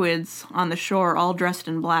of Druids on the shore, all dressed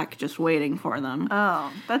in black, just waiting for them.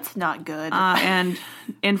 Oh, that's not good. And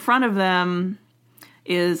in front of them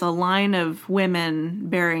is a line of women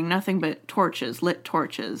bearing nothing but torches, lit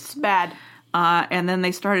torches. It's bad. And then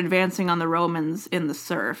they started advancing on the Romans in the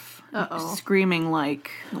surf, screaming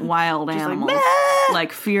like wild animals,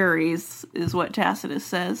 like furies, is what Tacitus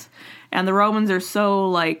says. And the Romans are so,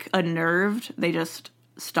 like, unnerved, they just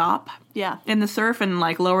stop in the surf and,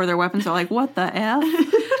 like, lower their weapons. They're like, what the F?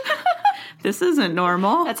 This isn't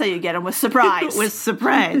normal. That's how you get them, with surprise. With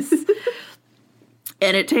surprise.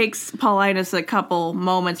 And it takes Paulinus a couple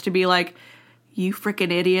moments to be like, you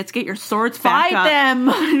freaking idiots, get your swords back up. Fight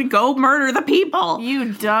them! Go murder the people!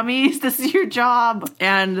 You dummies, this is your job.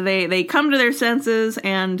 And they come to their senses,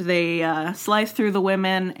 and they slice through the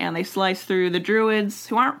women, and they slice through the Druids,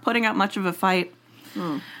 who aren't putting up much of a fight.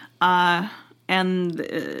 And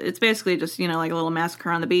it's basically just, like a little massacre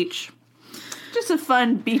on the beach. Just a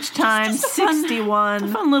fun beach time, just 61. A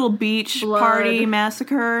fun little beach party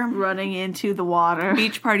massacre. Running into the water.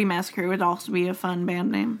 Beach party massacre would also be a fun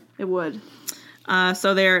band name. It would.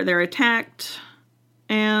 So they're attacked,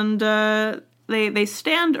 and they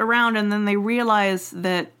stand around, and then they realize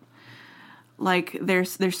that, like they're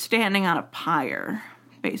standing on a pyre,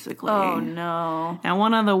 basically. Oh no. And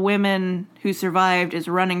one of the women who survived is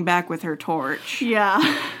running back with her torch. Yeah.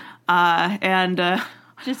 And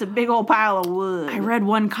Just a big old pile of wood. I read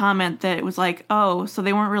one comment that it was like, oh, so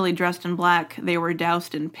they weren't really dressed in black, they were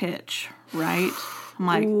doused in pitch, right? I'm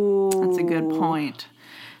like, that's a good point.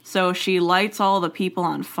 So she lights all the people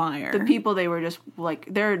on fire. The people they were just like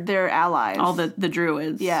they're allies. All the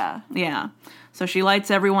druids. Yeah. Yeah. So she lights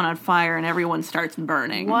everyone on fire and everyone starts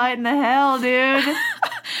burning. What in the hell, dude?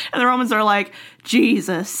 And the Romans are like,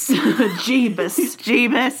 Jesus. Jeebus.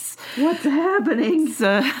 Jeebus. What's happening?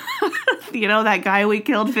 So, you know that guy we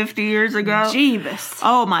killed 50 years ago? Jeebus.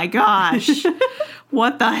 Oh my gosh.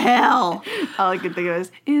 What the hell? All I can think of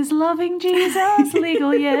is loving Jesus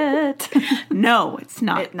legal yet? No, it's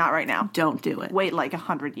not. Not right now. Don't do it. Wait like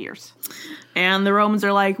 100 years. And the Romans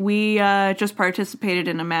are like, we just participated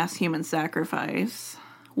in a mass human sacrifice.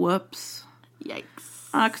 Whoops. Yikes.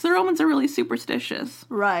 Because the Romans are really superstitious.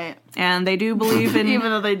 Right. And they do believe in...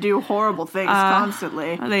 Even though they do horrible things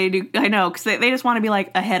constantly. They do, I know, because they just want to be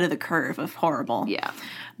like ahead of the curve of horrible. Yeah.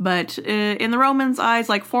 But in the Romans' eyes,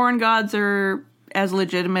 like foreign gods are as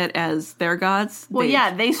legitimate as their gods. Well,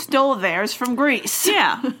 they stole theirs from Greece.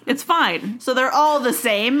 Yeah, it's fine. So they're all the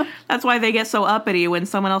same. That's why they get so uppity when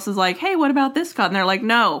someone else is like, hey, what about this god? And they're like,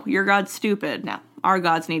 no, your god's stupid. No. Our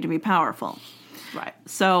gods need to be powerful. Right.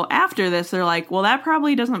 So after this, they're like, well, that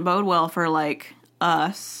probably doesn't bode well for, like,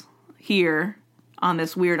 us here on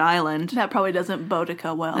this weird island. That probably doesn't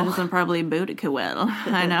Boudica well. That doesn't probably Boudica well.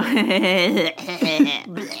 I know.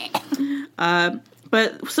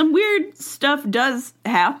 But some weird stuff does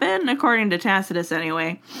happen, according to Tacitus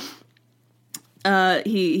anyway.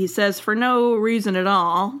 He says, for no reason at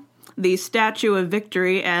all, the statue of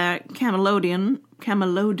victory at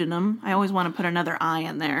Camalodunum, I always want to put another I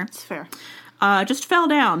in there. It's fair. Just fell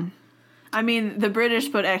down. I mean, the British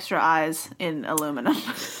put extra eyes in aluminum.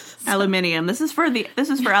 Aluminium. This is for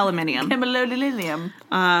aluminium. Camalodunum.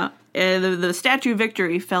 The Statue of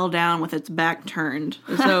Victory fell down with its back turned,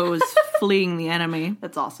 as though it was fleeing the enemy.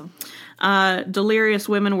 That's awesome. Delirious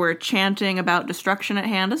women were chanting about destruction at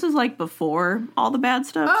hand. This is like before all the bad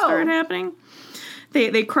stuff started happening.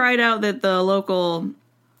 They cried out that the local,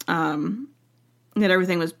 that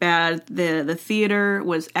everything was bad. The theater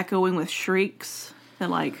was echoing with shrieks that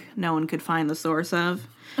like no one could find the source of.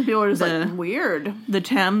 People were just like, weird. The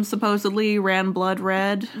Thames supposedly ran blood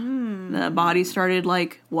red. The bodies started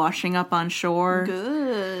like washing up on shore.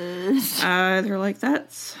 Good. They're like,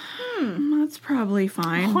 that's probably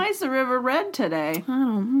fine. Why is the river red today?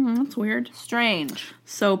 That's weird. Strange.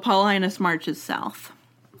 So Paulinus marches south.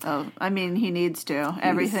 Oh, I mean, he needs to.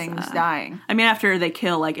 Everything's dying. I mean, after they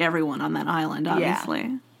kill like everyone on that island, obviously.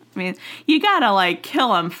 Yeah. I mean, you gotta like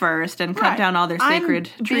kill them first and cut down all their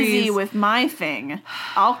sacred trees. I'm busy with my thing.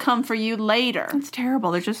 I'll come for you later. It's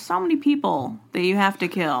terrible. There's just so many people that you have to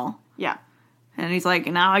kill. Yeah. And he's like,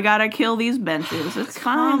 now I gotta kill these benches. It's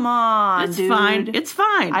fine. Come on, it's dude. Fine. It's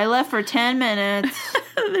fine. I left for 10 minutes.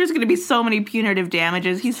 There's gonna be so many punitive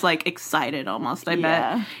damages. He's like excited almost, I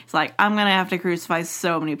bet. He's like, I'm gonna have to crucify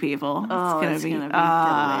so many people. It's gonna be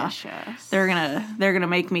delicious. They're gonna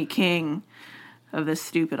make me king of this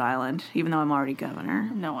stupid island, even though I'm already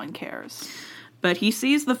governor. No one cares. But he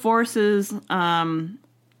sees the forces, and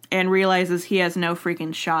realizes he has no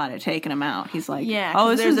freaking shot at taking them out. He's like,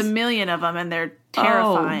 there's a million of them, and they're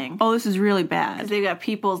terrifying. Oh, this is really bad. They've got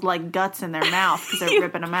people's, like, guts in their mouth because they're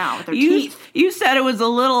ripping them out with their teeth. You said it was a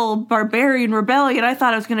little barbarian rebellion. I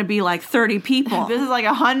thought it was going to be, like, 30 people. This is like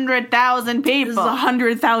 100,000 people. This is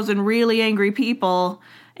 100,000 really angry people,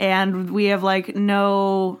 and we have, like,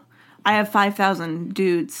 I have 5,000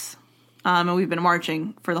 dudes. And we've been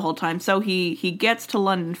marching for the whole time. So he gets to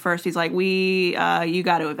London first. He's like, you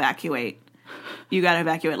got to evacuate. You got to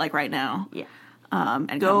evacuate, like, right now. Yeah.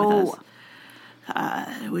 And go with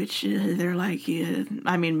us. Which they're like,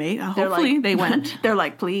 I mean, hopefully they went. They're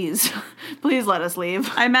like, please let us leave.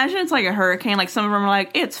 I imagine it's like a hurricane. Like, some of them are like,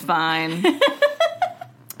 it's fine.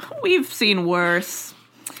 We've seen worse.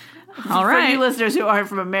 All right. For you listeners who aren't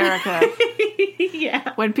from America.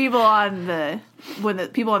 Yeah. When the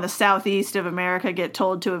people in the southeast of America get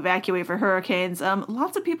told to evacuate for hurricanes,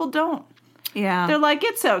 lots of people don't. Yeah. They're like,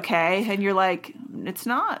 it's okay. And you're like, it's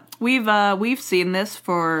not. We've seen this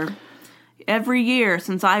for every year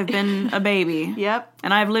since I've been a baby. Yep.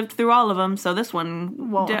 And I've lived through all of them, so this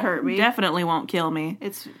one won't hurt me. Definitely won't kill me.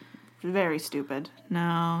 It's very stupid.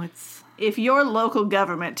 No, it's... If your local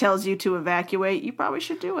government tells you to evacuate, you probably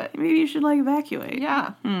should do it. Maybe you should, like, evacuate.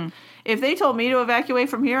 Yeah. If they told me to evacuate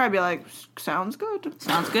from here, I'd be like, sounds good.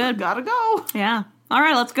 Sounds good. Gotta go. Yeah. All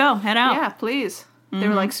right, let's go. Head out. Yeah, please. They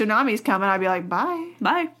were like, tsunami's coming. I'd be like, bye.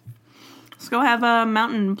 Bye. Let's go have a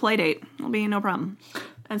mountain play date. It'll be no problem.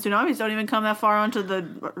 And tsunamis don't even come that far onto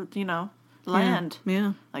the, land.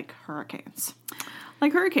 Yeah. Like hurricanes.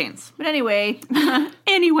 Like hurricanes. But anyway,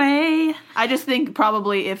 Anyway. I just think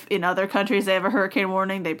probably if in other countries they have a hurricane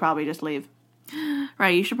warning, they probably just leave.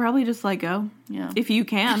 Right, you should probably just let go. Yeah. If you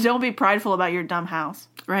can. Don't be prideful about your dumb house.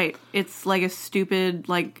 Right. It's like a stupid,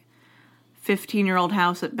 15-year-old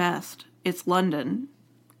house at best. It's London.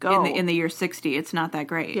 Go. In the year 60. It's not that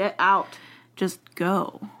great. Get out. Just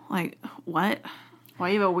go. What? Why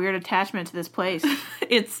do you have a weird attachment to this place?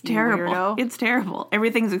 It's terrible. weirdo. It's terrible.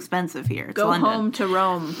 Everything's expensive here. It's Go London. home to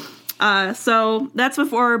Rome. So that's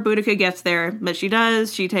before Boudica gets there, but she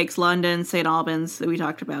does. She takes London, St. Albans that we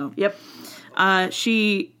talked about. Yep.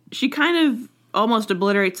 She kind of almost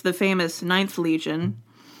obliterates the famous Ninth Legion,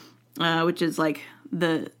 which is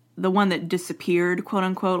the one that disappeared, quote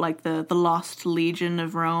unquote, like the lost legion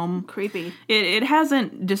of Rome. Creepy. It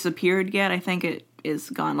hasn't disappeared yet. I think it is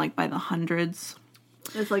gone by the hundreds.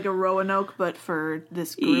 It's like a Roanoke, but for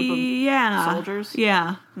this group of soldiers.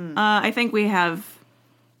 Yeah. I think we have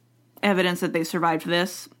evidence that they survived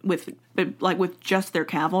this with just their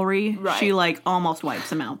cavalry. Right. She almost wipes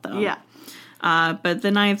them out though. Yeah. But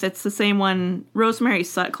the Ninth, it's the same one. Rosemary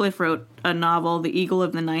Sutcliffe wrote a novel, The Eagle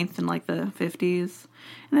of the Ninth, in the 50s.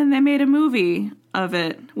 And then they made a movie of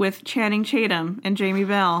it with Channing Tatum and Jamie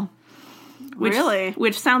Bell. Really?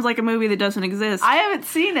 Which sounds like a movie that doesn't exist. I haven't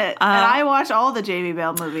seen it, and I watch all the Jamie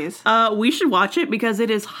Bell movies. We should watch it because it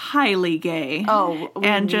is highly gay. Oh, we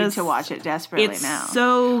need to watch it desperately it's now.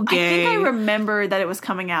 So gay. I think I remember that it was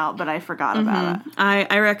coming out, but I forgot about it.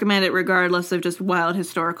 I recommend it regardless of just wild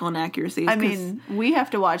historical inaccuracies. I mean, we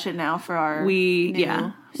have to watch it now for our we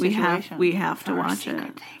situation. we have to watch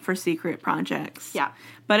it for secret projects. Yeah.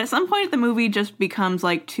 But at some point the movie just becomes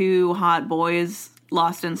two hot boys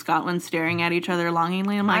lost in Scotland staring at each other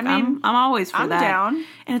longingly. I'm always for that. I'm down.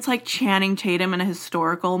 And it's like Channing Tatum in a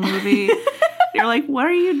historical movie. You're like, what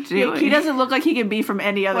are you doing? He doesn't look like he can be from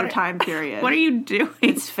any other time period. What are you doing?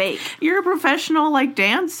 It's fake. You're a professional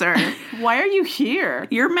dancer. Why are you here?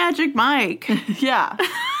 You're Magic Mike. Yeah.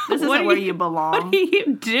 This isn't where you belong. What are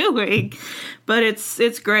you doing? But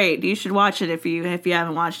it's great. You should watch it if you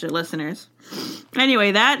haven't watched it, listeners.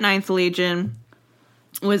 Anyway, that Ninth Legion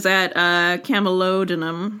was at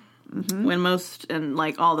Camalodunum when most and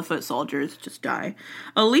all the foot soldiers just die.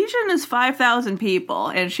 A legion is 5,000 people,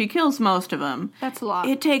 and she kills most of them. That's a lot.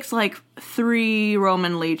 It takes 3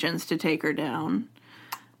 Roman legions to take her down,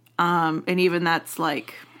 and even that's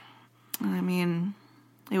it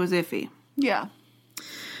was iffy. Yeah.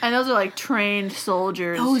 And those are trained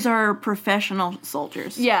soldiers. Those are professional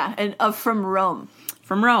soldiers. Yeah, and from Rome.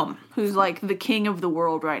 From Rome. Who's the king of the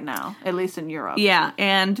world right now, at least in Europe. Yeah,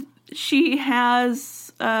 and she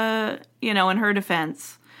has, in her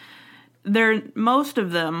defense, most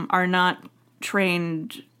of them are not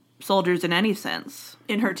trained soldiers in any sense.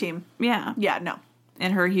 In her team. Yeah. Yeah, no.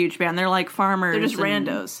 In her huge band. They're farmers. They're just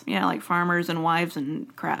randos. Yeah, farmers and wives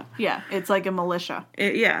and crap. Yeah, it's like a militia.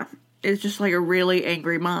 It's just a really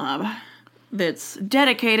angry mob that's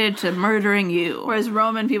dedicated to murdering you. Whereas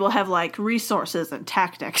Roman people have resources and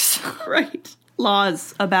tactics. Right.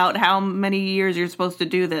 Laws about how many years you're supposed to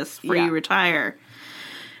do this before you retire.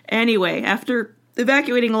 Anyway, after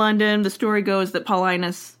evacuating London, the story goes that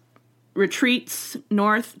Paulinus retreats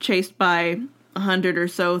north, chased by 100 or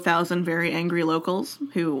so thousand very angry locals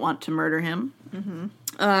who want to murder him.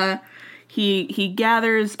 Mm-hmm. He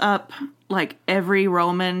gathers up every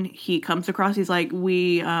Roman he comes across. He's like,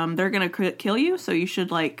 they're gonna kill you, so you should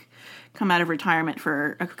come out of retirement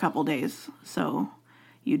for a couple days so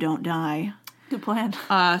you don't die. Good plan.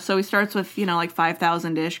 So he starts with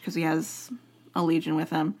 5,000-ish because he has a legion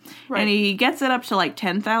with him, right. And he gets it up to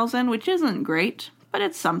 10,000, which isn't great, but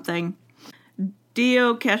it's something.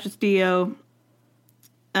 Cassius Dio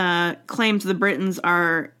claims the Britons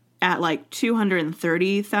are at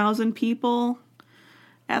 230,000 people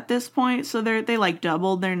at this point, so they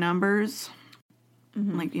doubled their numbers,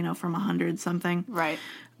 from 100 something. Right.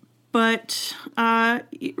 But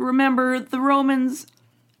remember, the Romans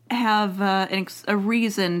have a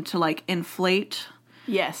reason to inflate.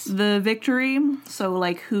 Yes. The victory. So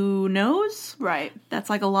who knows? Right. That's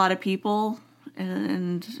a lot of people,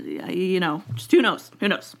 and just who knows? Who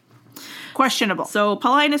knows? Questionable. So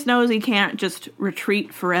Paulinus knows he can't just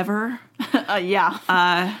retreat forever.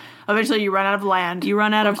 Yeah. Eventually you run out of land. You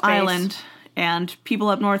run out of island, and people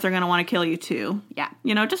up north are going to want to kill you too. Yeah.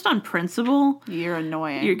 Just on principle. You're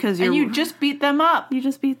annoying. And you just beat them up. You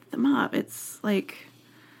just beat them up. It's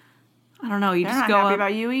I don't know, you They're just not go happy up.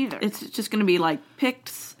 about you either. It's just going to be like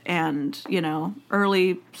Picts and,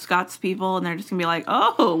 early Scots people, and they're just going to be like,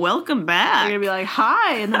 oh, welcome back. They're gonna be like,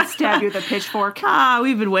 hi, and then stab you with a pitchfork. Ah,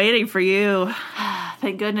 we've been waiting for you.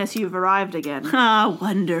 Thank goodness you've arrived again. Ah,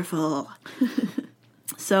 wonderful.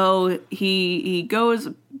 So he goes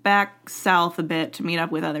back south a bit to meet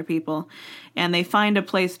up with other people, and they find a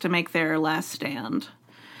place to make their last stand.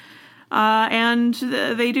 And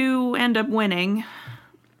they do end up winning.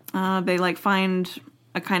 They find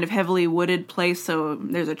a kind of heavily wooded place, so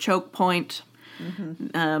there's a choke point.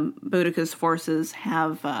 Boudica's forces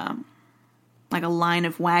have a line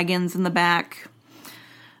of wagons in the back.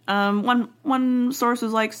 One source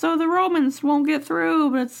was like, so the Romans won't get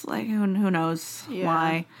through, but it's like, who knows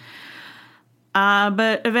why.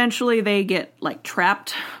 But eventually they get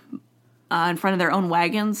trapped in front of their own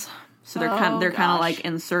wagons, so they're kind of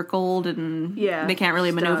encircled, and they can't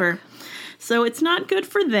really stuck. maneuver. So it's not good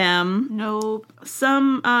for them. Nope.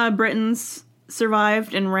 Some Britons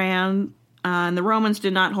survived and ran, and the Romans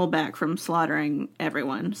did not hold back from slaughtering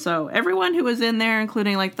everyone. So everyone who was in there,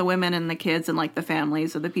 including the women and the kids and the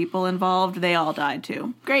families of the people involved, they all died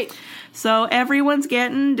too. Great. So everyone's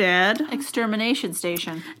getting dead. Extermination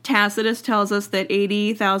station. Tacitus tells us that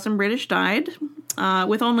 80,000 British died,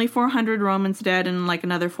 with only 400 Romans dead and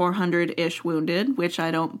another 400-ish wounded, which I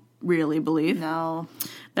don't really believe. No.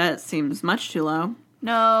 That seems much too low.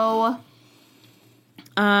 No.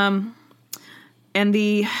 And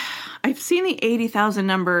I've seen the 80,000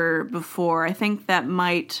 number before. I think that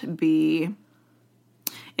might be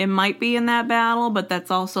in that battle, but that's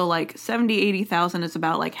also 80,000 is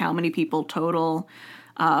about how many people total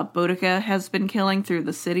Boudica has been killing through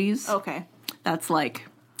the cities. Okay. That's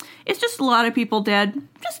it's just a lot of people dead.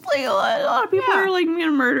 Just a lot of people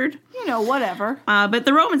are murdered. Whatever. But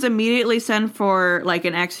the Romans immediately send for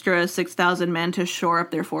an extra 6,000 men to shore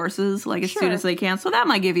up their forces as soon as they can. So that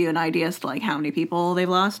might give you an idea as to how many people they've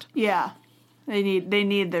lost. Yeah. They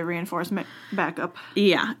need the reinforcement backup.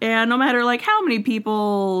 Yeah. And no matter how many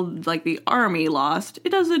people the army lost, it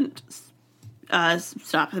doesn't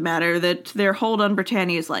stop the matter that their hold on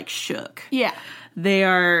Britannia is shook. Yeah. They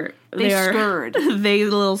are scurred. They a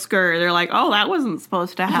little scurred. They're like, oh, that wasn't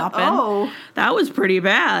supposed to happen. Oh. That was pretty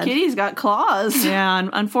bad. Kitty's got claws. Yeah, and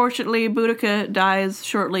unfortunately, Boudica dies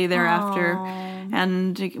shortly thereafter,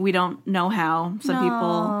 and we don't know how. Some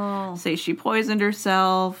people say she poisoned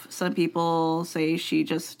herself. Some people say she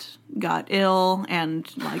just got ill, and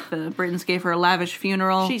the Britons gave her a lavish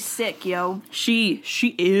funeral. She's sick, yo. She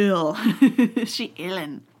ill. She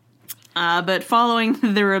illin'. But following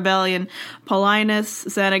the rebellion,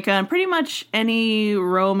 Paulinus, Seneca, and pretty much any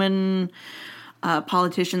Roman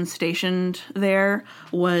politician stationed there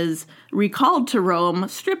was recalled to Rome,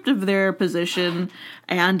 stripped of their position,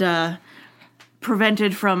 and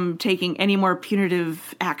prevented from taking any more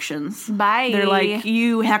punitive actions. Bye. They're like,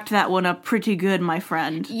 you hacked that one up pretty good, my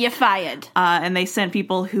friend. You fired. And they sent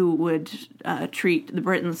people who would treat the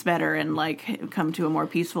Britons better and come to a more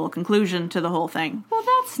peaceful conclusion to the whole thing. Well,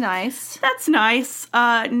 that's nice. That's nice.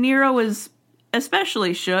 Nero was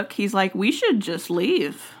especially shook. He's like, we should just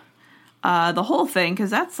leave the whole thing, because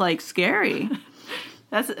that's scary.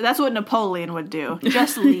 That's what Napoleon would do.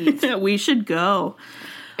 Just leave. We should go.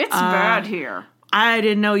 It's bad here. I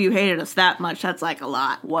didn't know you hated us that much. That's a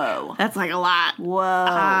lot. Whoa. That's a lot. Whoa.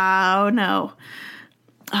 Oh, no.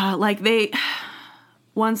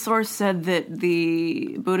 One source said that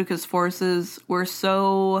the Boudica's forces were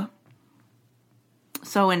so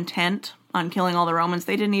intent on killing all the Romans,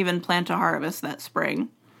 they didn't even plan to harvest that spring.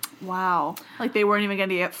 Wow. They weren't even going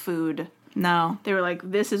to get food. No. They were like,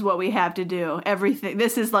 this is what we have to do. Everything.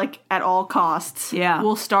 This is at all costs. Yeah.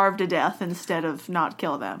 We'll starve to death instead of not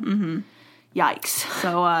kill them. Mm-hmm. Yikes.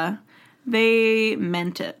 So, they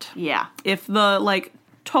meant it. Yeah. If the,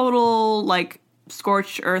 total,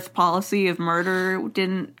 scorched earth policy of murder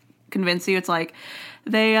didn't convince you, it's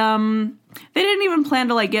they didn't even plan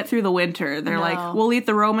to, get through the winter. They're No. we'll eat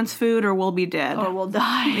the Romans' food or we'll be dead. Or we'll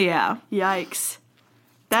die. Yeah. Yikes.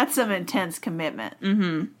 That's some intense commitment.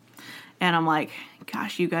 Mm-hmm. And I'm like,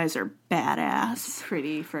 gosh, you guys are badass.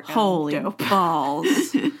 Pretty freaking Holy dope. balls.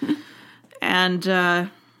 And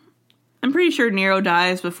I'm pretty sure Nero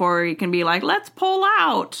dies before he can be like, let's pull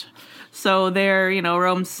out. So they're,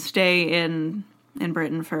 Rome's stay in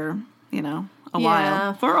Britain for, a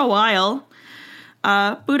while. For a while.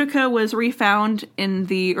 Boudica was refound in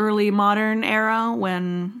the early modern era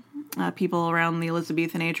when people around the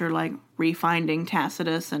Elizabethan age are like refinding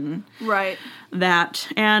Tacitus and Right. that.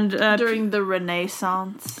 And During the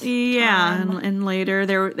Renaissance. yeah, and later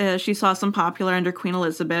there she saw some popular under Queen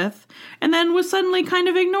Elizabeth, and then was suddenly kind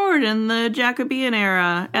of ignored in the Jacobean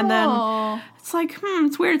era. And then it's like,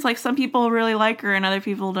 it's weird. It's like some people really like her and other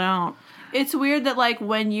people don't. It's weird that, like,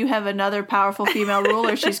 when you have another powerful female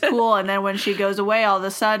ruler, she's cool, and then when she goes away, all of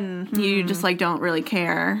a sudden... You just, like, don't really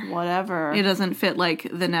care. Whatever. It doesn't fit, like,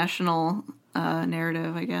 the national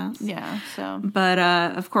narrative, I guess. Yeah, so... But,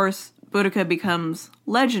 of course, Boudica becomes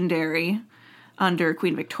legendary under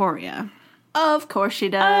Queen Victoria. Of course she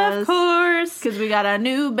does. Of course. Because we got a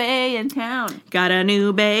new bay in town. Got a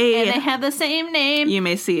new bay. And they have the same name. You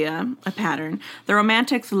may see a pattern. The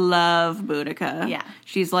Romantics love Boudica. Yeah.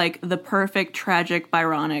 She's like the perfect tragic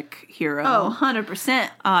Byronic hero. Oh, 100%.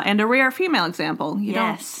 And a rare female example. You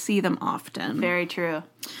don't Yes. see them often. Very true.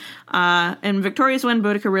 And Victoria's when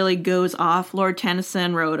Boudica really goes off. Lord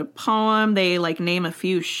Tennyson wrote a poem. They like name a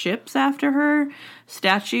few ships after her.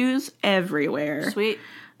 Statues everywhere. Sweet.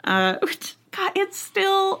 God, it's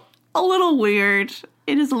still a little weird.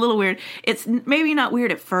 It is a little weird. It's maybe not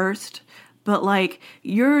weird at first, but like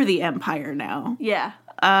you're the Empire now. Yeah.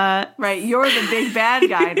 Right, you're the big bad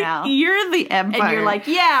guy now. You're the Empire. And you're like,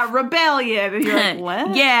 yeah, rebellion. And you're like,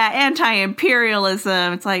 what? Yeah,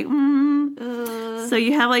 anti-imperialism. It's like, So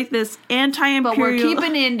you have like this anti-imperial... But we're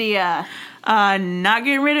keeping India. Not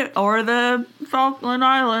getting rid of... Or the Falkland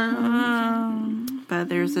Islands. But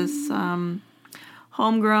there's this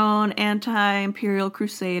homegrown anti-imperial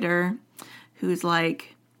crusader who's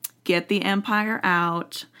like, get the Empire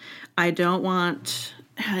out. I don't want...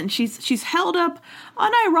 And she's held up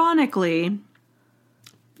unironically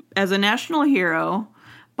as a national hero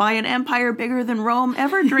by an empire bigger than Rome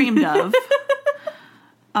ever dreamed of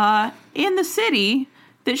in the city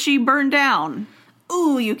that she burned down.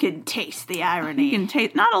 Ooh, you can taste the irony. You can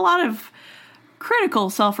taste not a lot of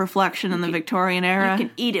critical self-reflection in the Victorian era. You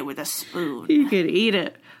can eat it with a spoon. You could eat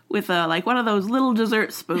it with like one of those little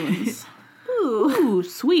dessert spoons. Ooh,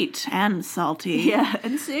 sweet and salty. Yeah,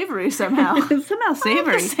 and savory somehow. Somehow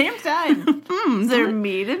savory. At the same time. Is there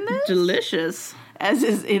meat in this? Delicious. As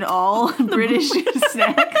is in all British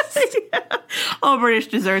snacks. Yeah. All British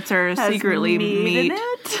desserts are Has secretly meat. in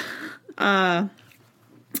it?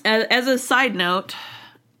 As a side note,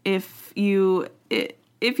 if you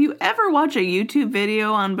ever watch a YouTube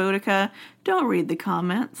video on Boudica, don't read the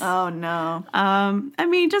comments. Oh, no. I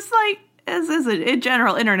mean, just like as a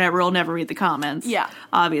general internet rule, never read the comments. Yeah.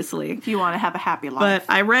 Obviously. If you want to have a happy life.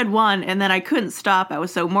 But I read one, and then I couldn't stop. I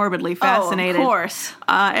was so morbidly fascinated. Oh, of course.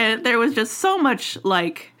 And there was just so much,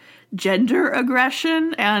 like, gender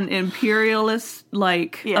aggression and imperialist,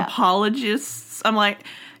 like, apologists. I'm like,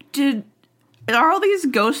 are all these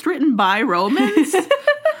ghosts written by Romans?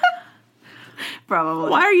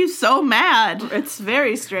 Probably. Why are you so mad? It's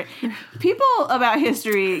very strange. People about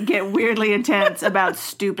history get weirdly intense about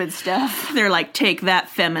stupid stuff. They're like, take that,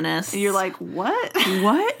 feminist. And you're like, what?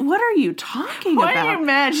 What are you talking Why about? are you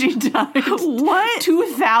mad she died? What?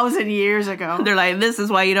 2,000 years ago. They're like, this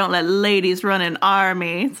is why you don't let ladies run an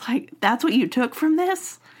army. It's like, that's what you took from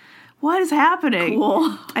this? What is happening?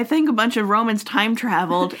 Cool. I think a bunch of Romans time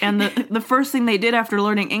traveled, and the first thing they did after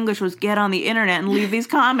learning English was get on the internet and leave these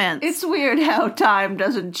comments. It's weird how time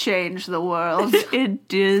doesn't change the world. It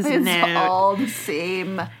does It's not. all the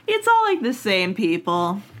same. It's all like the same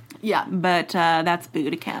people. Yeah. But that's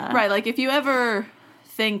Boudica. Right, like if you ever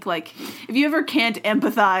think, like, if you ever can't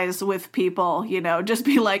empathize with people, you know, just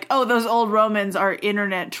be like, oh, those old Romans are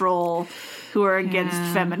internet troll who are against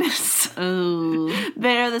feminists. Ooh.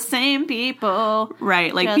 They're the same people.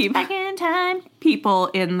 Right, like Just people. back in time. People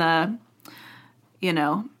in the,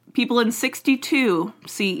 people in 62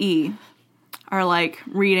 CE are like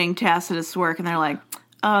reading Tacitus' work and they're like,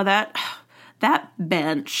 oh, that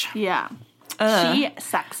bench. Yeah. She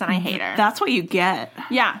sucks and I hate her. That's what you get.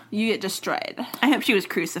 Yeah, you get destroyed. I hope she was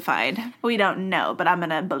crucified. We don't know, but I'm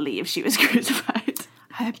going to believe she was crucified.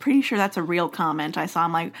 I'm pretty sure that's a real comment I saw.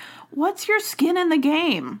 I'm like, what's your skin in the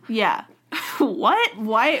game? Yeah. What?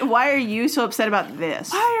 Why are you so upset about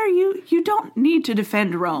this? Why are you don't need to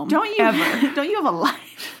defend Rome. Don't you ever. Don't you have a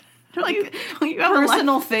life? Don't you have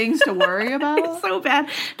Personal things to worry about? It's so bad.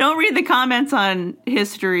 Don't read the comments on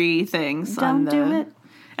history things. Don't do it.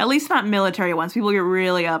 At least not military ones. People get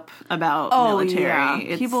really up about military.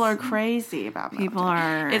 Yeah. People are crazy about military. People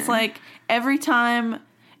are... It's like every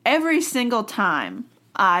single time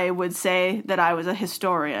I would say that I was a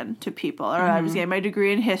historian to people, or I was getting my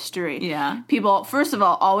degree in history. Yeah. People, first of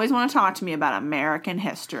all, always want to talk to me about American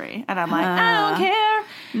history. And I'm like, I don't care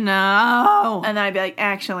No. And then I'd be like,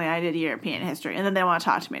 actually, I did European history. And then they don't want to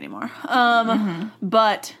talk to me anymore.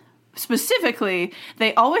 But specifically,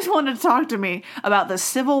 they always wanted to talk to me about the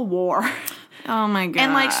Civil War. Oh my gosh.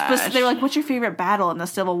 And like, they were like, what's your favorite battle in the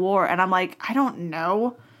Civil War? And I'm like, I don't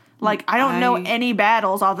know. Like, I don't know any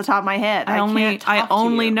battles off the top of my head. I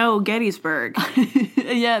only know Gettysburg.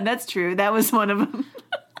 Yeah, that's true. That was one of them.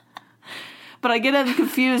 But I get them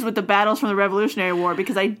confused with the battles from the Revolutionary War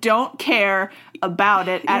because I don't care about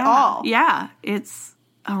it at all. Yeah, it's...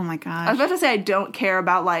 Oh my gosh. I was about to say I don't care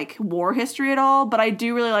about, like, war history at all, but I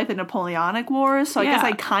do really like the Napoleonic Wars, so I guess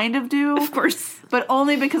I kind of do. Of course. But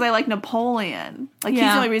only because I like Napoleon. Like, he's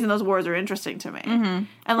the only reason those wars are interesting to me. Mm-hmm.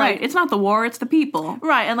 And like, it's not the war, it's the people.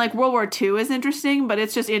 Right, and, like, World War II is interesting, but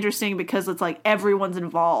it's just interesting because it's, like, everyone's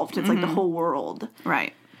involved. It's, like, the whole world.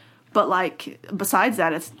 Right. But, like, besides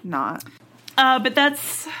that, it's not. But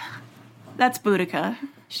that's Boudica.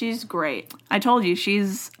 She's great. I told you,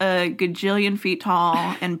 she's a gajillion feet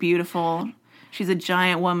tall and beautiful. She's a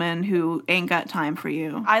giant woman who ain't got time for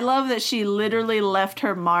you. I love that she literally left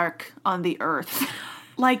her mark on the earth.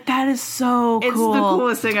 Like, that is so cool. It's the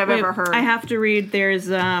coolest thing I've ever heard. I have to read, there's,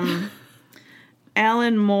 Alan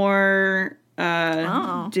Moore,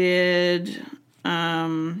 did,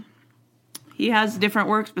 he has different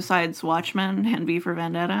works besides Watchmen and V for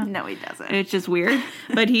Vendetta. No, he doesn't. It's just weird.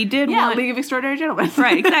 But he did one... League of Extraordinary Gentlemen.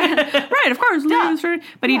 Right, exactly. Right, of course.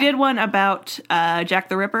 But he did one about Jack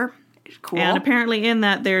the Ripper. Cool. And apparently in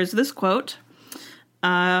that there's this quote.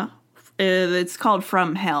 It's called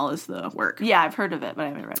From Hell is the work. Yeah, I've heard of it, but I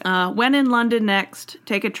haven't read it. When in London next,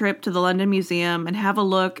 take a trip to the London Museum and have a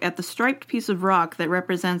look at the striped piece of rock that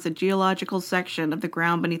represents a geological section of the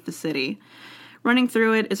ground beneath the city. Running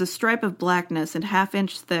through it is a stripe of blackness and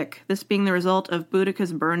half-inch thick, this being the result of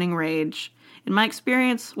Boudica's burning rage. In my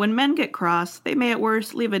experience, when men get cross, they may at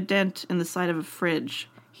worst leave a dent in the side of a fridge.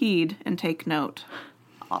 Heed and take note.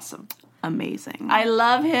 Awesome. Amazing. I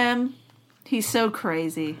love him. He's so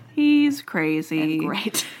crazy. He's crazy. And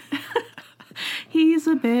great. He's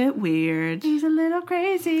a bit weird. He's a little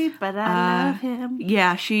crazy, but I love him.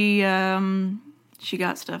 Yeah, she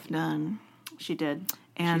got stuff done. She did.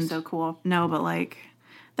 And she's so cool. No, but like,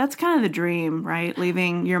 that's kind of the dream, right?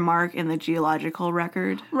 Leaving your mark in the geological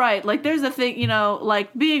record. Right. Like, there's a thing, you know,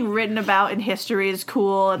 like, being written about in history is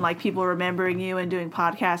cool, and, like, people remembering you and doing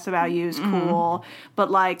podcasts about you is cool.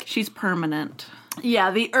 But, like... She's permanent.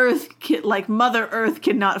 Yeah, the Earth, like, Mother Earth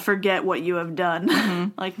cannot forget what you have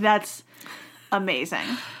done. Like, that's amazing.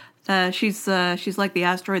 She's like the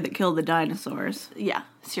asteroid that killed the dinosaurs. Yeah,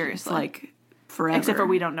 seriously. It's like... Forever. Except for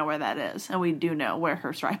we don't know where that is, and we do know where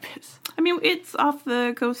her stripe is. I mean, it's off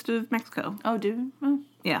the coast of Mexico. Oh, dude. Oh.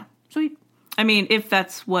 Yeah. Sweet. I mean, if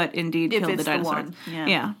that's what indeed killed the dinosaurs.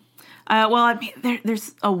 Yeah. Well, I mean,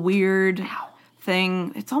 there's a weird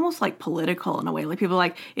thing. It's almost like political in a way. Like, people are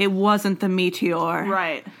like, it wasn't the meteor.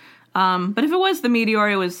 Right. But if it was the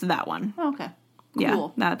meteor, it was that one. Okay.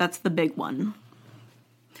 Cool. Yeah, that's the big one.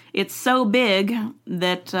 It's so big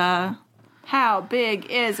that... How big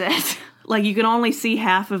is it? Like, you can only see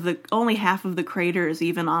half of the crater is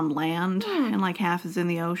even on land, and like half is in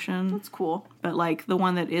the ocean. That's cool. But like the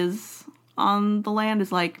one that is on the land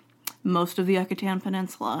is like most of the Yucatan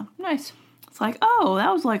Peninsula. Nice. It's like, oh, that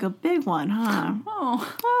was like a big one, huh?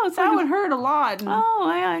 Oh, it's that would hurt a lot.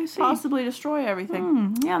 Oh, yeah, I see. Possibly destroy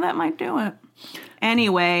everything. Yeah, that might do it.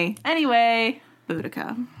 Anyway,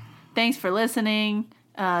 Boudica. Thanks for listening.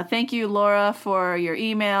 Thank you, Laura, for your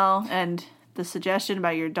email and the suggestion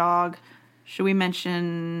about your dog. Should we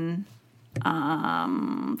mention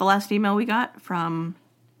the last email we got from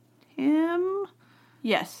Tim?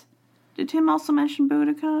 Yes. Did Tim also mention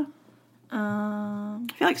Boudica? I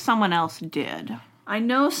feel like someone else did. I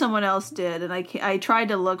know someone else did, and I tried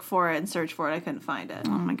to look for it and search for it. I couldn't find it.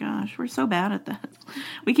 Oh my gosh, we're so bad at this.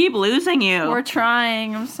 We keep losing you. We're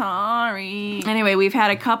trying. I'm sorry. Anyway, we've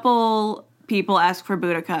had a couple people ask for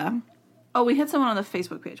Boudica. Oh, we had someone on the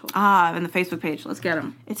Facebook page. In the Facebook page. Let's get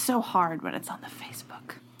them. It's so hard when it's on the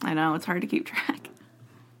Facebook. I know, it's hard to keep track.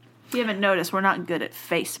 If you haven't noticed, we're not good at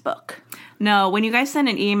Facebook. No, when you guys send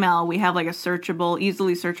an email, we have like a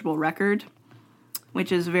easily searchable record,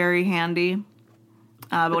 which is very handy.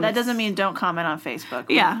 But that doesn't mean don't comment on Facebook.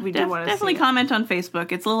 Yeah, we do want to definitely comment on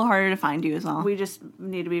Facebook. It's a little harder to find you, is all. We just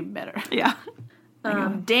need to be better. Yeah.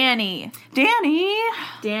 Danny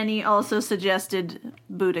also suggested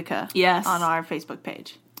Boudica. Yes. On our Facebook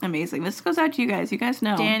page. Amazing. This goes out to you guys. You guys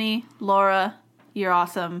know. Danny, Laura, you're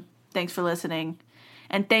awesome. Thanks for listening.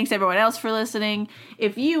 And thanks everyone else for listening.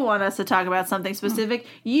 If you want us to talk about something specific,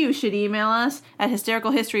 you should email us at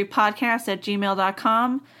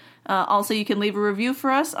hystericalhistorypodcast@gmail.com. Also, you can leave a review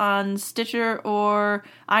for us on Stitcher or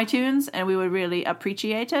iTunes, and we would really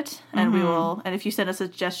appreciate it. And we will. And if you send us a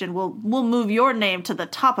suggestion, we'll move your name to the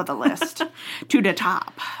top of the list, To the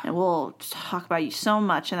top. and we'll talk about you so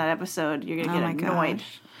much in that episode. You're gonna get annoyed.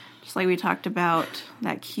 Gosh. Just like we talked about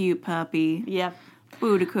that cute puppy. Yep.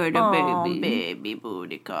 Boudica the Oh, baby. baby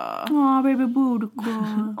Boudica. Aw, baby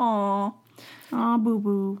Boudica. Oh. Aw,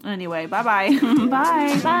 boo-boo. Anyway, bye-bye.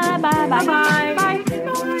 Bye. Bye.